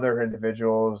couple other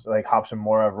individuals like Hobson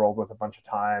Mora I've rolled with a bunch of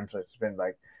times. It's been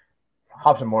like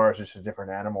Hobson Mora is just a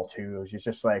different animal too. He's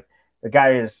just like the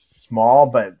guy is small,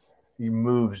 but he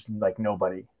moves like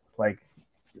nobody. Like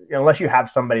unless you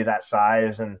have somebody that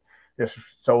size and just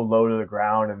so low to the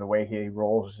ground, and the way he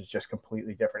rolls is just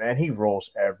completely different. And he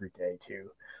rolls every day too.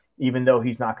 Even though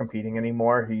he's not competing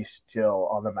anymore, he's still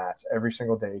on the mats every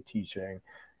single day teaching,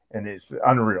 and it's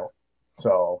unreal.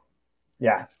 So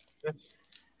yeah. That's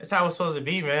how it's supposed to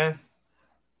be, man.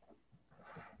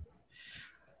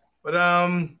 But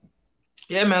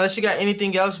yeah, man, unless you got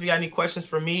anything else, if you got any questions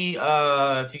for me,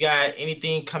 if you got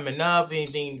anything coming up,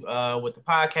 anything with the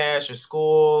podcast or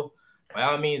school, by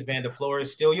all means, man, the floor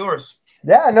is still yours.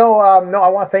 Yeah, no, I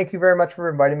want to thank you very much for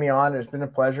inviting me on. It's been a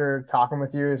pleasure talking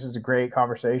with you. This is a great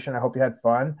conversation. I hope you had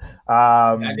fun.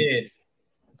 I did.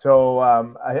 So,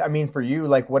 I mean, for you,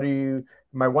 like,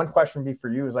 my one question would be for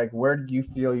you is like, where do you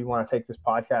feel you want to take this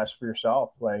podcast for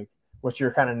yourself? Like, what's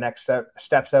your kind of next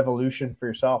steps evolution for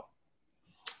yourself?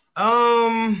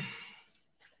 Honestly,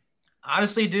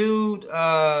 dude,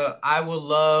 I would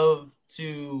love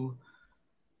to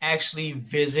actually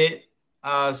visit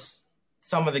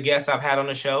some of the guests I've had on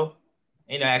the show.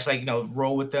 Actually, like,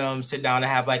 roll with them, sit down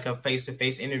and have like a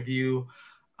face-to-face interview.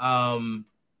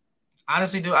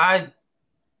 Honestly, dude,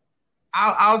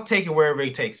 I'll take it wherever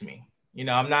it takes me.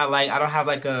 I'm not like, I don't have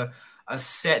like a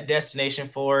set destination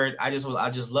for it. I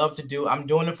just love to do. I'm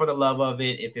doing it for the love of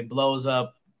it. If it blows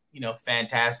up,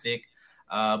 fantastic.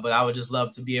 But I would just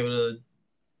love to be able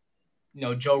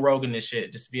to, Joe Rogan and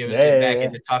shit, just to be able to sit back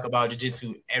and just talk about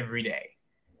jiu-jitsu every day.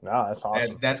 No, that's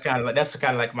awesome. That's kind of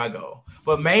like my goal.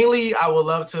 But mainly, I would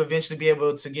love to eventually be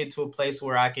able to get to a place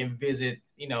where I can visit,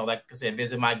 like I said,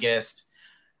 visit my guests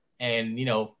and,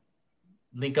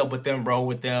 link up with them, roll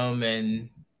with them, and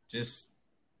just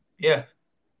do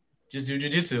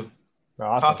jiu-jitsu.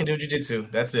 Awesome. Talking to jiu-jitsu.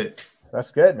 That's it.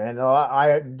 That's good, man. No,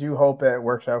 I do hope it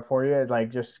works out for you. Like,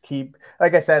 just keep,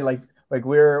 like I said, like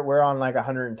we're on like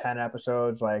 110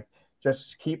 episodes. Like,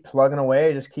 just keep plugging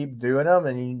away, just keep doing them,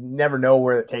 and you never know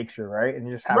where it takes you, right? And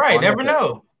you just have fun never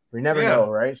know. We never know,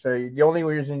 right? So the only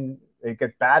reason it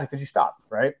gets bad is because you stop,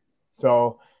 right?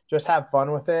 So just have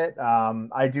fun with it.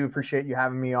 I do appreciate you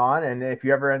having me on, and if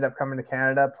you ever end up coming to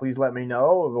Canada, please let me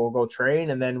know. We'll go train,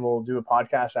 and then we'll do a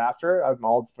podcast after. I'm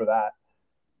all for that.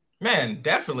 Man,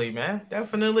 definitely, man.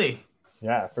 Definitely.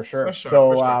 Yeah, for sure. For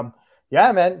sure.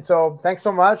 Yeah, man. So thanks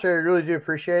so much. I really do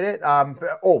appreciate it.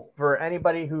 For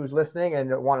anybody who's listening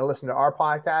and want to listen to our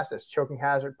podcast, it's Choking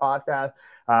Hazard Podcast.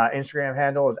 Instagram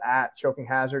handle is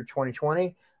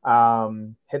 @ChokingHazard2020.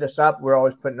 Hit us up. We're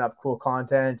always putting up cool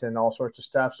content and all sorts of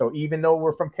stuff. So even though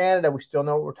we're from Canada, we still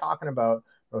know what we're talking about.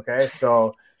 Okay.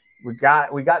 So we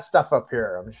got stuff up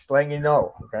here. I'm just letting you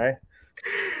know. Okay.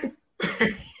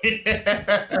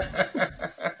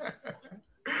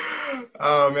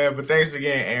 Oh man, but thanks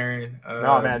again, Aaron.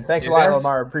 No, man, thanks a lot,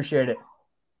 Lamar. Appreciate it.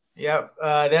 Yep,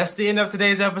 that's the end of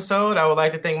today's episode. I would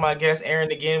like to thank my guest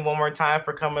Aaron again one more time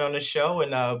for coming on the show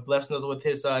and blessing us with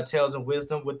his tales of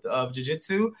wisdom of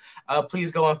jiu-jitsu.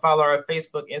 Please go and follow our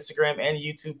Facebook, Instagram, and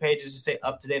YouTube pages to stay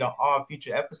up to date on all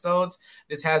future episodes.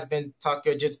 This has been Talk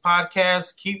Your Jits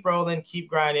Podcast. Keep rolling, keep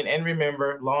grinding, and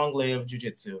remember, long live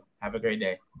jiu-jitsu. Have a great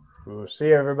day. We'll see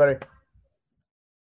you, everybody.